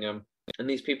shipping them. And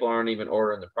these people aren't even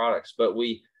ordering the products. But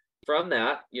from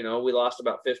that, we lost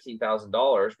about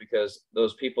 $15,000 because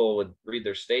those people would read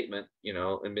their statement,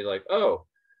 and be like, oh,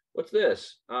 what's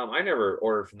this? I never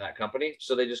ordered from that company.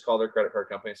 So they just call their credit card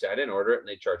company and say, I didn't order it, and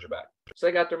they charge it back. So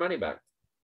they got their money back.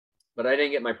 But I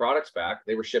didn't get my products back.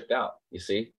 They were shipped out, you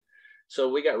see? So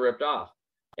we got ripped off.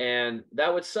 And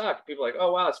that would suck. People are like,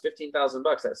 oh, wow, it's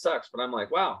 $15,000. That sucks. But I'm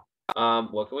like, wow,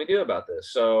 what can we do about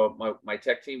this? So my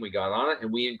tech team, we got on it,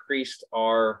 and we increased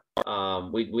our,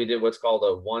 we did what's called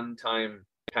a one-time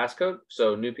passcode.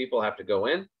 So new people have to go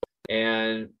in,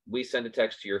 and we send a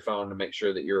text to your phone to make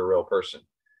sure that you're a real person.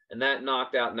 And that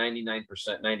knocked out 99%,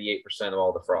 98% of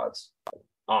all the frauds.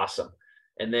 Awesome.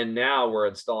 And then now we're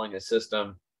installing a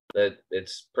system that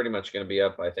it's pretty much going to be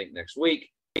up, I think, next week.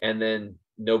 And then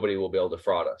nobody will be able to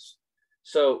fraud us.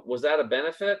 So was that a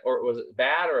benefit, or was it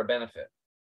bad or a benefit?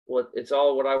 Well, it's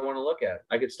all what I want to look at.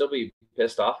 I could still be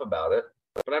pissed off about it,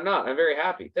 but I'm not. I'm very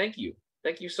happy. Thank you.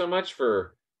 Thank you so much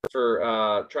for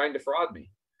trying to fraud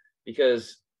me,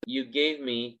 because you gave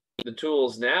me the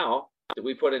tools now that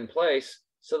we put in place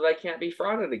so that I can't be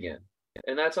frauded again.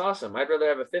 And that's awesome. I'd rather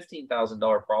have a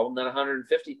 $15,000 problem than a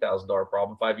 $150,000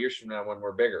 problem 5 years from now when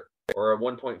we're bigger, or a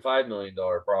 $1.5 million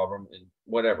problem and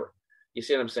whatever. You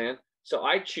see what I'm saying? So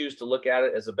I choose to look at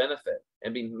it as a benefit,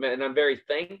 and I'm very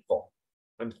thankful.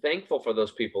 I'm thankful for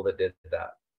those people that did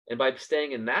that. And by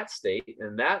staying in that state,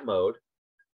 in that mode,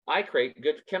 I create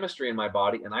good chemistry in my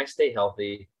body, and I stay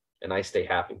healthy and I stay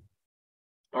happy.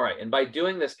 All right. And by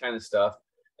doing this kind of stuff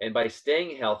and by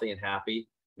staying healthy and happy,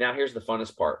 now here's the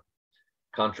funnest part: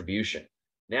 contribution.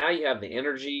 Now you have the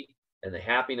energy and the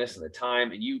happiness and the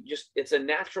time, and it's a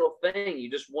natural thing. You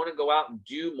just want to go out and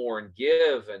do more and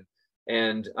give,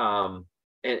 and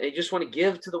you just want to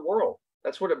give to the world.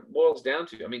 That's what it boils down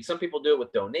to. I mean, some people do it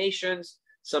with donations.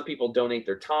 Some people donate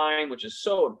their time, which is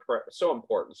so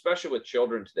important, especially with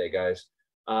children today, guys.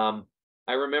 I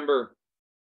remember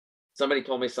somebody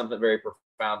told me something very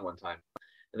profound one time,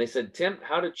 and they said, Tim,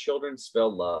 how do children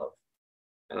spell love?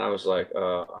 And I was like, I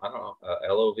don't know,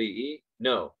 L-O-V-E?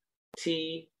 No,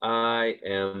 T-I-M-E,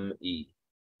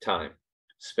 time,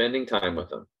 spending time with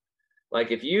them.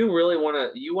 Like, if you really want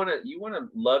to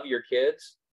love your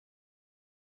kids,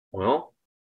 well,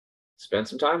 spend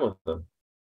some time with them.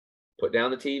 Put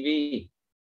down the TV,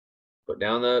 put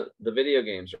down the video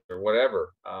games or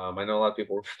whatever. I know a lot of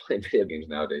people are playing video games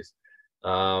nowadays.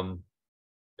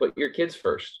 Put your kids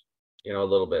first, a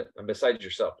little bit. And besides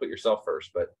yourself, put yourself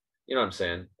first. But you know what I'm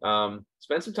saying?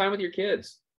 Spend some time with your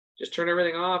kids. Just turn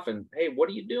everything off and, hey, what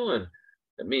are you doing?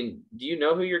 I mean, do you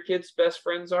know who your kids' best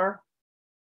friends are?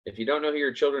 If you don't know who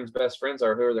your children's best friends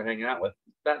are, who they're hanging out with,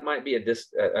 that might be a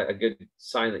good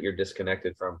sign that you're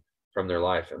disconnected from their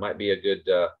life. It might be a good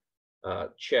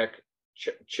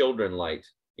children light,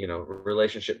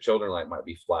 relationship children light might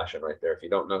be flashing right there. If you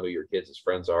don't know who your kids'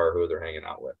 friends are, or who they're hanging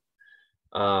out with,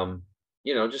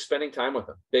 just spending time with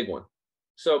them, big one.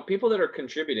 So people that are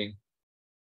contributing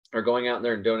are going out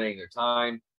there and donating their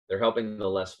time. They're helping the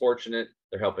less fortunate.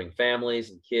 They're helping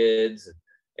families and kids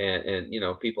and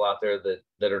people out there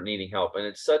that are needing help. And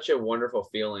it's such a wonderful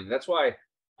feeling. That's why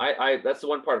that's the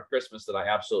one part of Christmas that I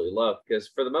absolutely love, because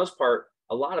for the most part,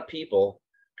 a lot of people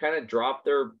kind of drop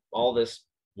all this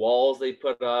walls they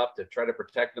put up to try to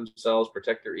protect themselves,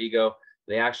 protect their ego.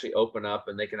 They actually open up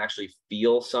and they can actually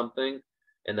feel something.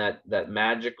 And that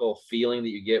magical feeling that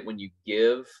you get when you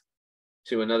give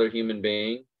to another human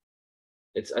being,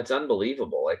 it's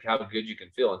unbelievable, like how good you can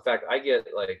feel. In fact, I get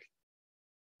like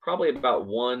probably about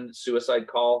one suicide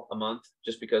call a month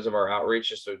just because of our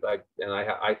outreach.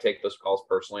 I take those calls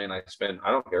personally, and I spend,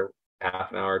 I don't care,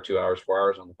 half an hour, 2 hours, 4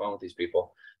 hours on the phone with these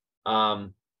people.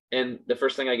 And the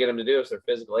first thing I get them to do, if they're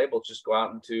physically able, just go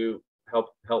out and to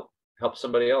help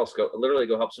somebody else. Go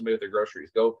help somebody with their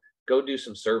groceries. Go do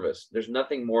some service. There's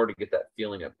nothing more to get that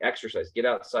feeling of exercise. Get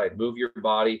outside, move your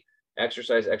body,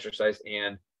 exercise,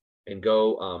 and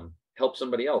go help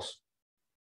somebody else.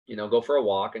 Go for a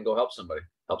walk and go help somebody.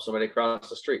 Help somebody across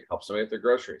the street. Help somebody with their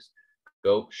groceries.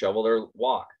 Go shovel their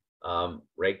walk.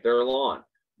 Rake their lawn.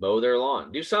 Mow their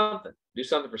lawn. Do something. Do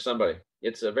something for somebody.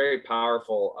 It's a very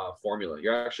powerful formula.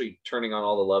 You're actually turning on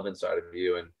all the love inside of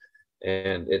you, and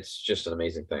it's just an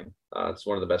amazing thing. It's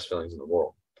one of the best feelings in the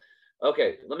world.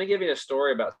 Okay, let me give you a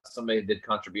story about somebody who did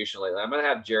contribution lately. I'm going to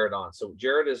have Jared on. So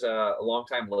Jared is a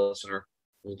longtime listener.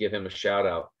 We'll give him a shout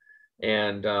out.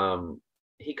 And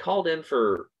he called in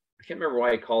I can't remember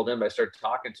why he called in, but I started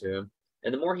talking to him.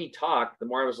 And the more he talked, the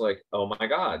more I was like, oh my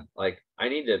God, like I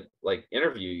need to like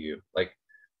interview you.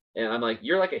 And I'm like,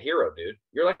 you're like a hero, dude.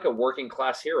 You're like a working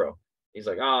class hero. He's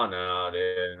like, oh no,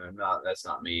 dude, I'm not, that's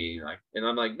not me. And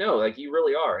I'm like, no, like you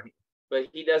really are. But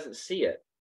he doesn't see it.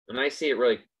 And I see it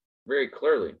really very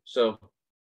clearly. So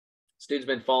this dude's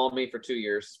been following me for 2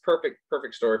 years. It's perfect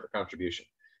story for contribution.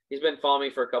 He's been following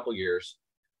me for a couple years.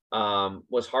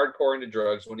 was hardcore into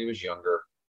drugs when he was younger,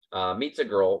 meets a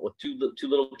girl with two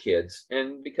little kids.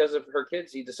 And because of her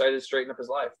kids, he decided to straighten up his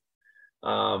life.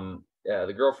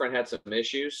 The girlfriend had some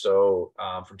issues. So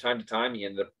from time to time, he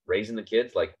ended up raising the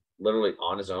kids like literally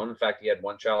on his own. In fact, he had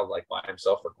one child like by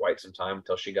himself for quite some time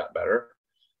until she got better,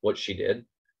 what she did.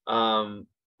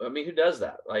 I mean, who does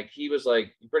that? Like, he was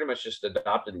like, he pretty much just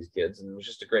adopted these kids and was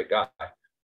just a great guy.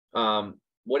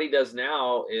 What he does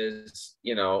now is,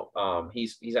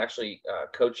 he's actually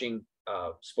coaching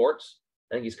sports.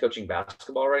 I think he's coaching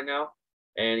basketball right now.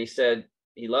 And he said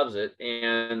he loves it.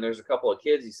 And there's a couple of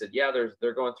kids. He said, yeah,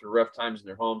 they're going through rough times in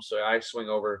their homes. So I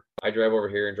drive over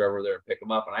here and drive over there and pick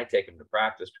them up. And I take them to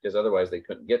practice because otherwise they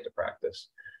couldn't get to practice.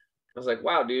 I was like,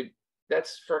 wow, dude,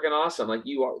 that's freaking awesome. Like,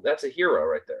 that's a hero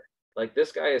right there. Like,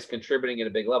 this guy is contributing at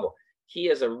a big level. He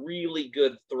is a really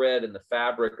good thread in the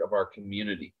fabric of our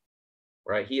community,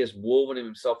 right? He has woven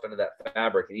himself into that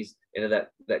fabric, and he's into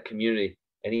that community,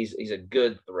 and he's a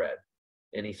good thread,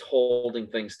 and he's holding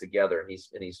things together, and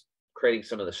he's creating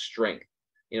some of the strength.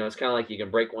 It's kind of like you can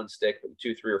break one stick, but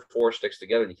 2, 3, or 4 sticks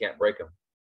together, and you can't break them.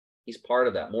 He's part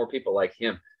of that. More people like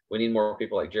him. We need more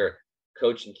people like Jared,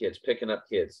 coaching kids, picking up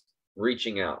kids,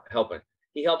 reaching out, helping.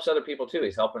 He helps other people too.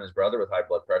 He's helping his brother with high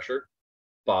blood pressure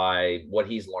by what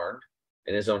he's learned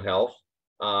in his own health.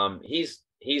 He's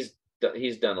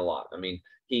done a lot. I mean,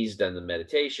 he's done the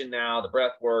meditation now, the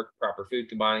breath work, proper food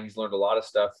combining. He's learned a lot of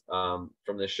stuff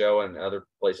from this show and other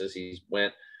places he's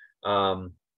went. And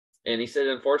he said,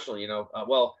 unfortunately,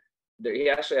 he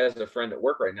actually has a friend at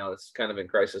work right now that's kind of in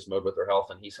crisis mode with her health,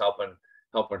 and he's helping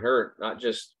her, not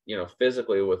just,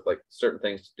 physically with like certain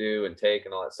things to do and take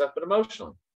and all that stuff, but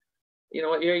emotionally. You know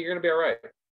what? Yeah, you're going to be all right.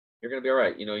 You're going to be all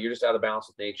right. You're just out of balance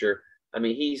with nature. I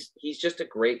mean, he's just a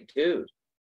great dude,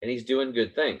 and he's doing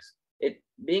good things.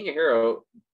 Being a hero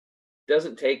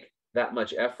doesn't take that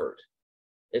much effort.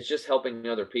 It's just helping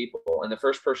other people. And the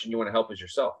first person you want to help is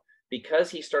yourself. Because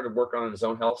he started working on his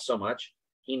own health so much,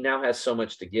 he now has so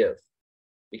much to give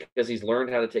because he's learned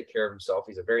how to take care of himself.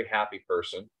 He's a very happy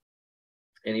person.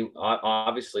 And he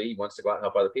wants to go out and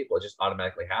help other people. It just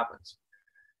automatically happens.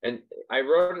 And I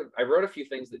wrote a few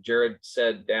things that Jared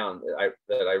said down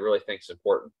that I really think is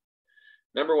important.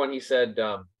 Number one, he said,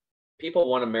 people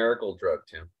want a miracle drug,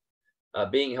 Tim.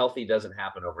 Being healthy doesn't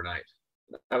happen overnight.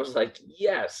 I was like,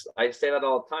 yes, I say that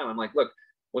all the time. I'm like, look,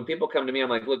 when people come to me, I'm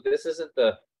like, look, this isn't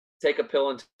the take a pill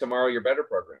and tomorrow you're better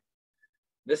program.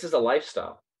 This is a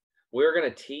lifestyle. We're going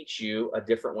to teach you a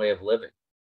different way of living.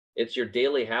 It's your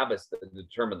daily habits that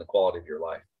determine the quality of your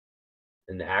life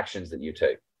and the actions that you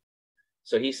take.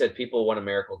 So he said, people want a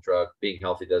miracle drug. Being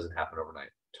healthy doesn't happen overnight.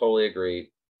 Totally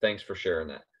agree. Thanks for sharing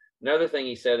that. Another thing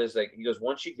he said is he goes,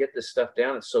 once you get this stuff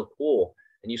down, it's so cool.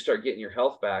 And you start getting your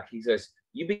health back. He says,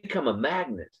 you become a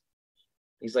magnet.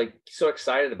 He's like, so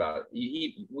excited about it.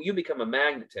 You become a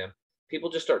magnet, Tim. People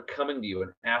just start coming to you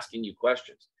and asking you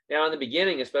questions. Now, in the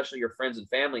beginning, especially your friends and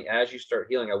family, as you start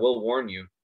healing, I will warn you,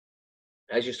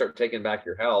 as you start taking back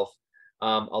your health, a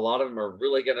lot of them are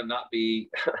really going to not be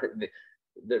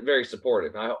they're very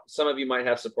supportive. Some of you might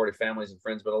have supportive families and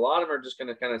friends, but a lot of them are just going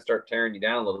to kind of start tearing you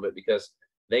down a little bit because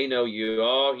they know you.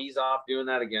 Oh, he's off doing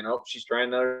that again. Oh, she's trying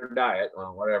another diet.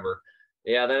 Well, whatever.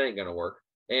 Yeah, that ain't going to work.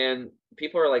 And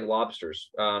people are like lobsters.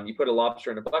 You put a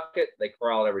lobster in a bucket, they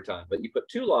crawl every time. But you put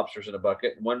 2 lobsters in a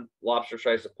bucket, and one lobster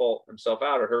tries to pull himself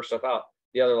out or herself out.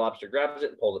 The other lobster grabs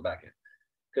it and pulls it back in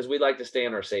because we like to stay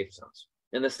in our safe zones.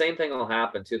 And the same thing will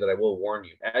happen too, that I will warn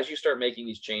you. As you start making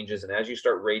these changes and as you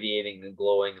start radiating and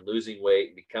glowing and losing weight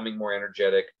and becoming more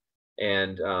energetic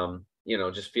and,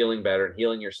 just feeling better and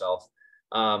healing yourself,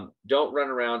 don't run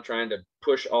around trying to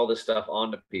push all this stuff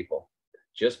onto people.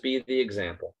 Just be the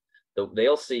example.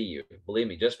 They'll see you. Believe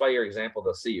me, just by your example,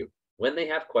 they'll see you. When they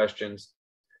have questions,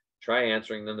 try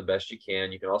answering them the best you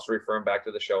can. You can also refer them back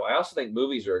to the show. I also think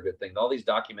movies are a good thing. All these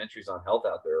documentaries on health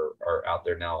out there are out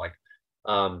there now. Like,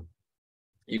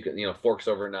 you can, Forks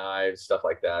Over Knives, stuff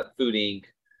like that. Food Inc.,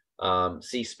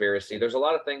 Seaspiracy. There's a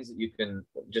lot of things that you can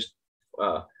just,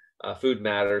 Food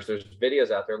Matters. There's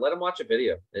videos out there. Let them watch a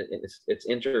video. It's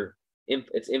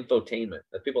infotainment.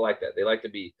 People like that. They like to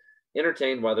be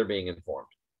entertained while they're being informed.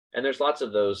 And there's lots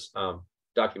of those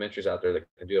documentaries out there that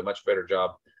can do a much better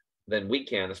job than we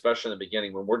can, especially in the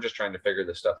beginning when we're just trying to figure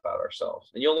this stuff out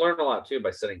ourselves. And you'll learn a lot too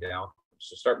by sitting down.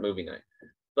 So start moving it.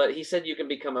 But he said you can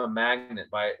become a magnet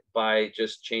by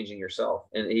just changing yourself.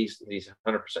 And he's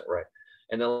 100% right.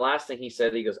 And the last thing he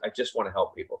said, he goes, I just want to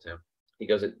help people, Tim. He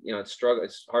goes,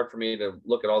 it's hard for me to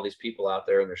look at all these people out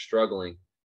there and they're struggling,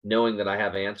 knowing that I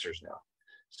have answers now.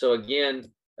 So again,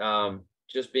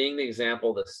 just being the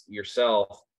example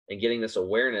yourself and getting this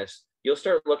awareness, you'll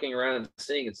start looking around and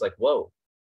seeing it's like, whoa,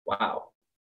 wow,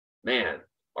 man,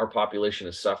 our population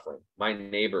is suffering. My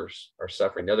neighbors are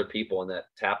suffering. The other people in that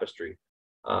tapestry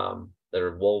that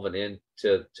are woven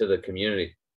into the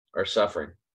community are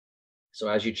suffering. So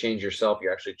as you change yourself,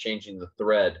 you're actually changing the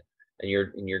thread, and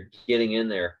you're getting in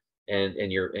there,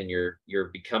 and you're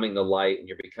becoming the light, and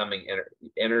you're becoming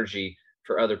energy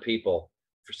for other people,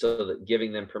 so that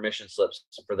giving them permission slips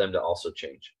for them to also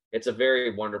change. It's a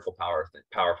very wonderful,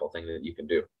 powerful thing that you can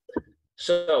do.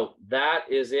 So that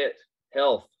is it.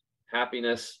 Health,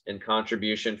 happiness, and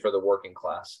contribution for the working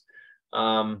class.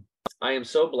 I am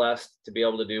so blessed to be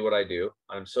able to do what I do.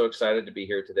 I'm so excited to be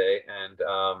here today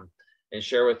and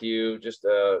share with you just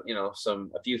a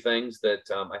few things that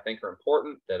I think are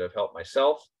important, that have helped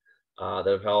myself, that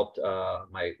have helped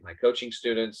my coaching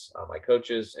students, my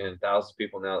coaches, and thousands of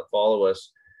people now that follow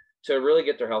us, to really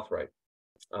get their health right,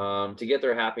 to get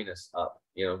their happiness up,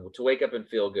 to wake up and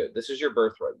feel good. This is your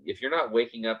birthright. If you're not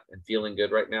waking up and feeling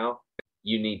good right now,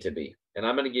 you need to be. And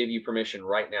I'm going to give you permission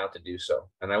right now to do so.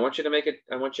 And I want you to make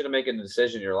a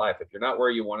decision in your life. If you're not where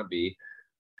you want to be,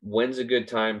 when's a good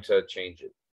time to change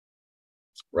it?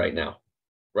 Right now.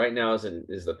 Right now is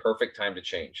the perfect time to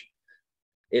change.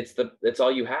 It's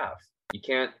all you have.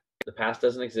 The past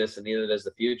doesn't exist, and neither does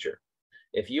the future.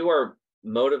 If you are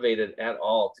motivated at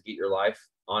all to get your life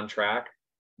on track,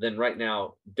 then right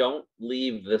now, don't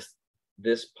leave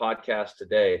this podcast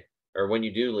today, or when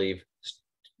you do leave,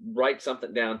 write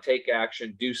something down, take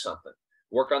action, do something.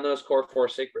 Work on those core 4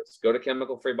 secrets. Go to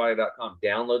chemicalfreebody.com,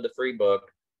 download the free book.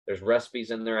 There's recipes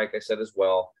in there, like I said, as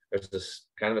well. There's this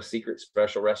kind of a secret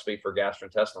special recipe for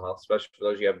gastrointestinal health, especially for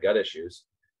those who have gut issues.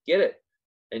 Get it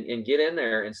and get in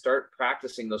there and start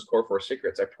practicing those core 4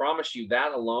 secrets. I promise you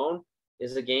that alone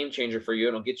is a game changer for you.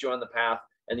 It'll get you on the path,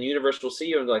 and the universe will see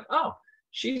you and be like, oh,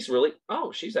 she's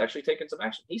actually taking some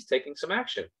action. He's taking some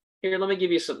action. Here, let me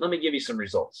give you some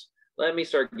results. Let me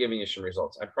start giving you some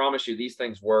results. I promise you these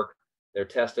things work. They're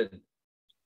tested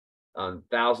on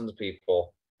thousands of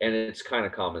people, and it's kind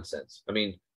of common sense. I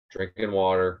mean, drinking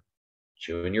water,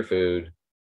 chewing your food,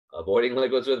 avoiding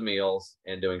liquids with meals,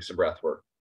 and doing some breath work.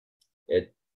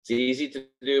 It's easy to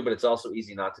do, but it's also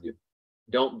easy not to do.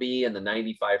 Don't be in the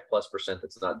 95+%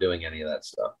 that's not doing any of that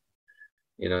stuff.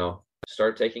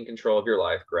 Start taking control of your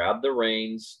life. Grab the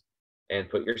reins and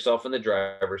put yourself in the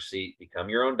driver's seat. Become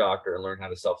your own doctor and learn how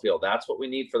to self-heal. That's what we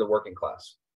need for the working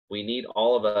class. We need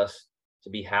all of us to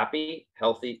be happy,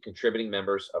 healthy, contributing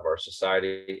members of our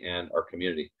society and our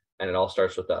community. And it all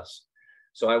starts with us.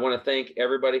 So I want to thank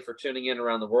everybody for tuning in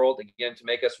around the world, again, to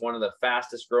make us one of the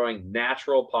fastest growing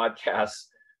natural podcasts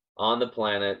on the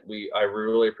planet. I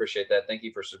really appreciate that. Thank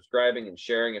you for subscribing and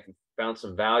sharing. If you found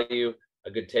some value,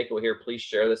 a good takeaway here, please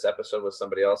share this episode with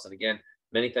somebody else. And again,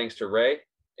 many thanks to Ray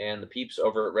and the peeps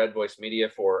over at Red Voice Media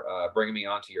for bringing me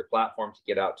onto your platform to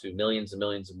get out to millions and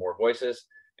millions of more voices,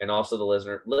 and also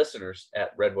the listeners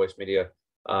at Red Voice Media.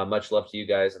 Much love to you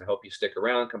guys, and I hope you stick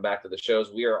around, come back to the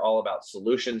shows. We are all about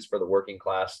solutions for the working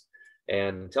class.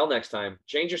 And until next time,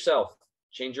 change yourself,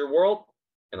 change your world,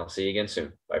 and I'll see you again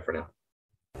soon. Bye for now.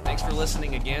 Thanks for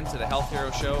listening again to the Health Hero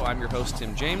Show. I'm your host,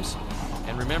 Tim James.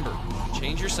 And remember,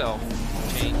 change yourself,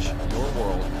 change your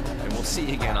world, and we'll see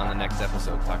you again on the next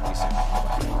episode. Talk to you soon.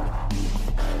 Bye-bye.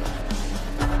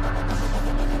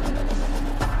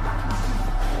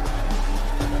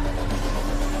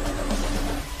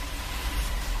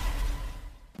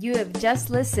 You have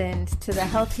just listened to the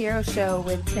Health Hero Show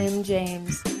with Tim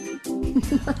James.